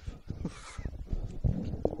stories.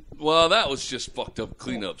 Well, that was just fucked up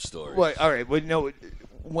cleanup story. Wait, all right, but no,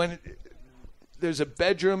 when there's a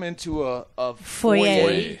bedroom into a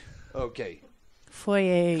Foyer. Okay.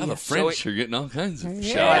 Foyer. God, the French are getting all kinds of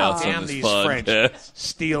Yeah. shout-outs Damn on this these podcast. French.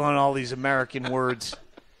 Stealing all these American words.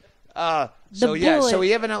 So bullet.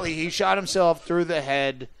 he evidently he shot himself through the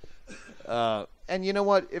head. And you know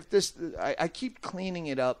what? If this, I keep cleaning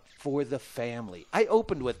it up for the family. I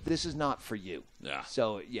opened with, this is not for you. Yeah.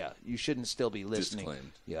 So, yeah, you shouldn't still be listening.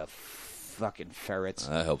 Disclaimed. Yeah, fucking ferrets.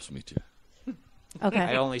 That helps me too.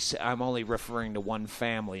 Okay. I'm only referring to one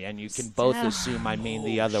family, and you can both assume I mean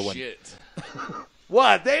the other one. Shit.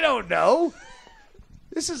 What? They don't know.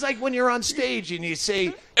 This is like when you're on stage and you say,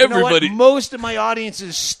 you Everybody- know what? Most of my audience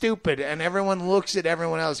is stupid, and everyone looks at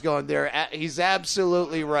everyone else going, he's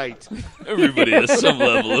absolutely right. Everybody has some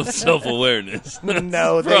level of self-awareness.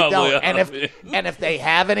 No, they Probably don't. obvious. And if they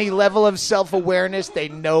have any level of self-awareness, they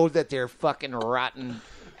know that they're fucking rotten.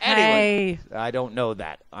 Anyway, Hey. I don't know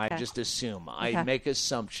that. I Okay. just assume. I Okay. make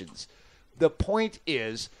assumptions. The point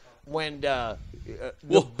is, when the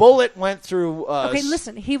bullet went through... Okay,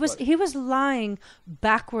 listen. He was lying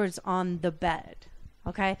backwards on the bed.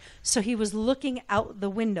 Okay, so he was looking out the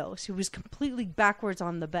window. So he was completely backwards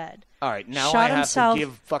on the bed. All right, now Shot I have himself- to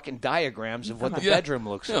give fucking diagrams of what the Yeah. bedroom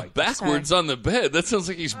looks Yeah, like. backwards on the bed. That sounds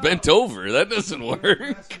like he's bent over. That doesn't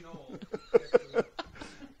work.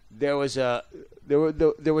 There was a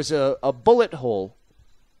bullet hole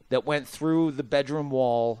that went through the bedroom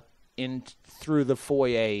wall in through the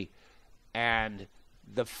foyer, and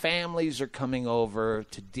the families are coming over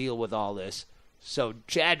to deal with all this. So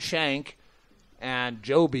Chad Shank and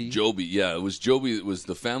Joby. Yeah, it was Joby. It was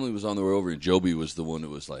the family was on their way over, and Joby was the one that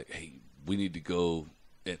was like, "Hey, we need to go."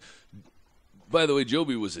 And by the way,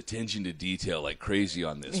 Joby was attention to detail like crazy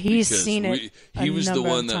on this. He's because seen it He a was the number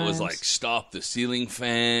of one that was times. like, "Stop the ceiling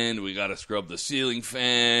fan. We got to scrub the ceiling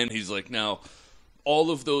fan." He's like, "Now,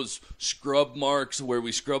 all of those scrub marks where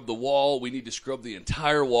we scrub the wall, we need to scrub the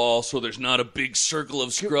entire wall so there's not a big circle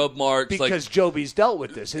of scrub marks." Because Joby's dealt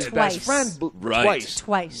with this. His Twice. best friend Right.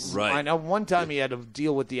 Twice. Right. I know one time he had to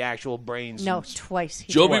deal with the actual brains. No, twice.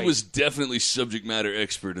 Joby Twice. was definitely subject matter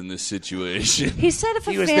expert in this situation. He said if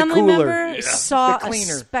He a was the family cooler. member Yeah. saw The a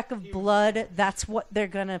cleaner. speck of blood, that's what they're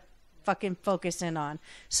gonna fucking focus in on.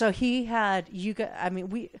 So he had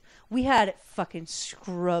we had it fucking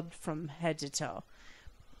scrubbed from head to toe.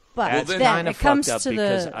 But That's then kind it of comes fucked up to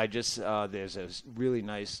because the I just there's a really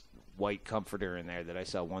nice white comforter in there that I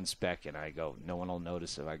saw one speck, and I go, no one will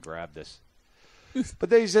notice if I grab this. But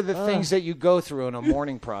these are the things that you go through in a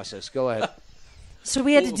mourning process. Go ahead. so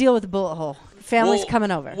we had to deal with the bullet hole. Family's Well-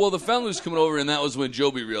 coming over. Well, the family was coming over, and that was when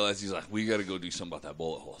Joby realized he's like, we got to go do something about that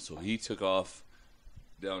bullet hole. So he took off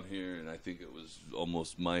down here, and I think it was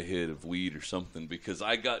almost my hit of weed or something, because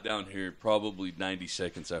I got down here probably 90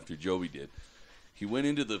 seconds after Joby did. He went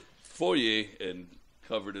into the foyer and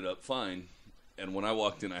covered it up fine, and when I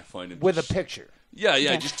walked in, I find him With a just- picture. Yeah,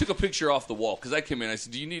 I just took a picture off the wall because I came in. I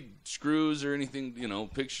said, "Do you need screws or anything?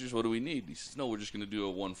 Pictures? What do we need?" He says, "No, we're just going to do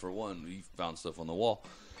a 1-for-1." He found stuff on the wall.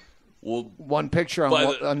 Well, One picture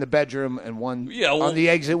on the bedroom and one on the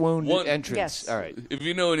exit wound entrance. Yes. All right. if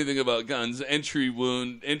you know anything about guns, entry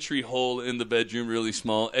hole in the bedroom really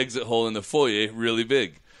small, exit hole in the foyer really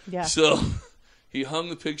big. Yeah. So he hung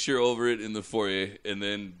the picture over it in the foyer, and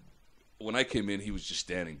then when I came in, he was just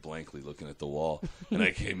standing blankly looking at the wall. And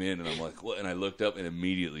I came in, and I'm like, what? And I looked up and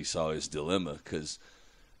immediately saw his dilemma, because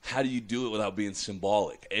how do you do it without being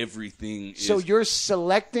symbolic? Everything is... So you're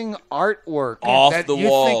selecting artwork Off that the you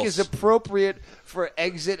walls. think is appropriate for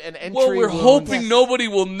exit and entry. Well, we're wounds. hoping nobody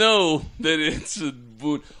will know that it's a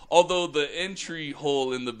wound. Although the entry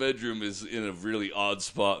hole in the bedroom is in a really odd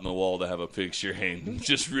spot in the wall to have a picture hanging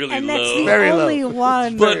just really and that's low. the Very low. only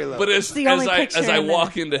one. But as the only I picture in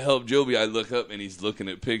walk in to help Joby, I look up and he's looking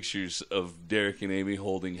at pictures of Derek and Amy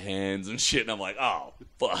holding hands and shit, and I'm like, oh,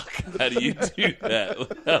 fuck. How do you do that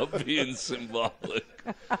without being symbolic?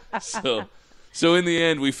 So in the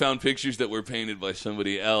end, we found pictures that were painted by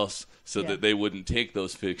somebody else so that they wouldn't take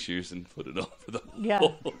those pictures and put it over the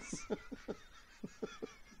holes.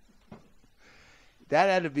 That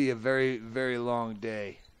had to be a very, very long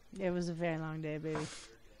day. It was a very long day, baby.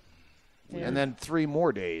 Yeah. And then 3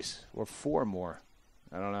 more days, or 4 more.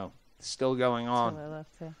 I don't know. It's still going on. Until I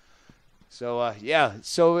left, yeah.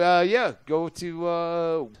 So, go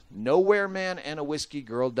to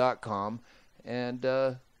nowheremanandawhiskeygirl.com and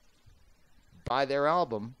buy their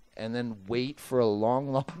album, and then wait for a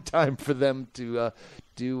long, long time for them to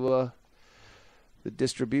do the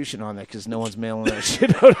distribution on that, because no one's mailing that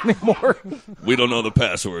shit out anymore. We don't know the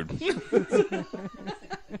password.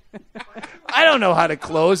 I don't know how to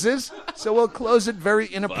close this, so we'll close it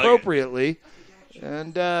very inappropriately.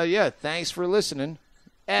 And, thanks for listening.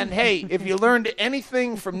 And, hey, if you learned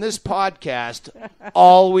anything from this podcast,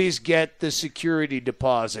 always get the security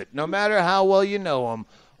deposit. No matter how well you know them,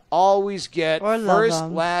 always get first,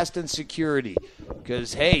 last, and security.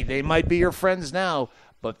 Because, hey, they might be your friends now,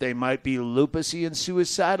 but they might be lupusy and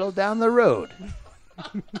suicidal down the road.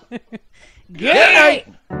 Good night.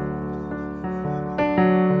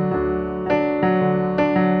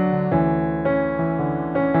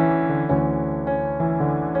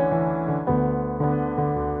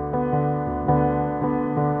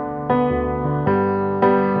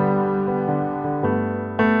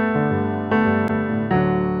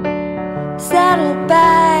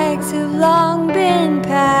 Saddlebags have long been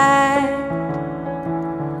packed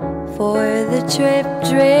for the trip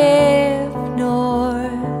drift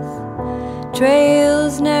north.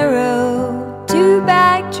 Trails narrow to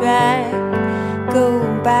backtrack, go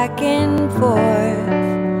back and forth.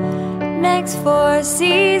 Next 4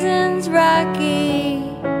 seasons rocky,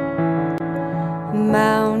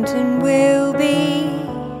 mountain will be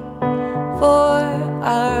for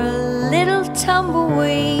our little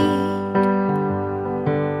tumbleweed.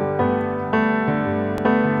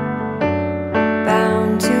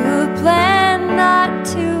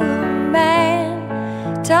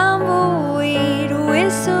 Tumbleweed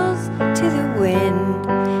whistles to the wind.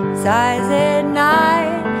 His eyes at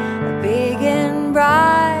night are big and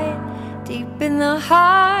bright, deep in the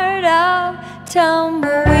heart of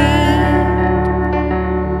tumbleweed.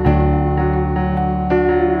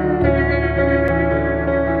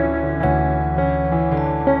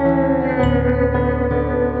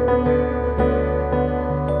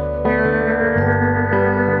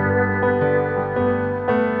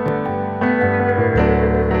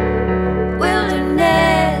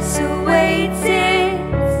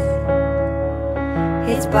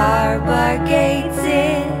 Barbed wire gates,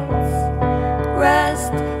 it's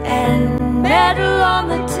rust and metal on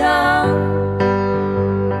the tongue.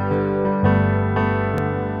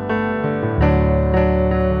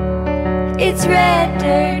 It's red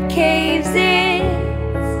dirt caves,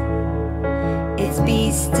 it's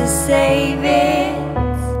beast to save,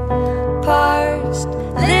 it's parched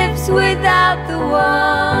lips without the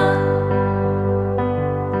one.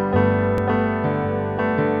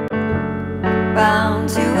 Bound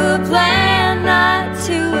to a plan, not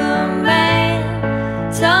to a man.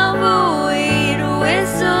 Tumbleweed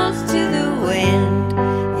whistles to the wind.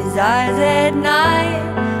 His eyes at night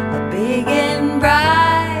are big and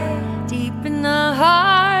bright, deep in the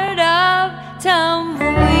heart of tumbleweed.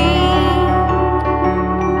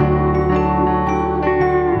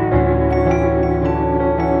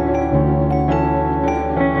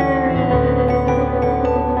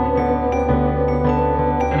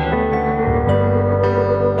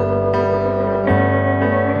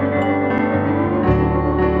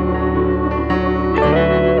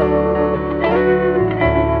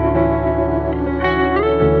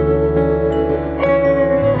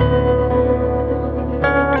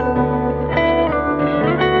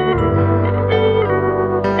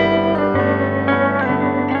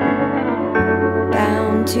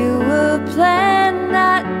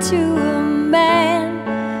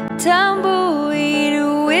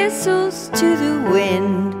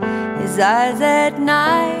 Eyes at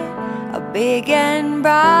night are big and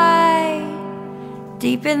bright,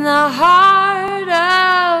 deep in the heart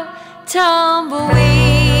of tumbleweed.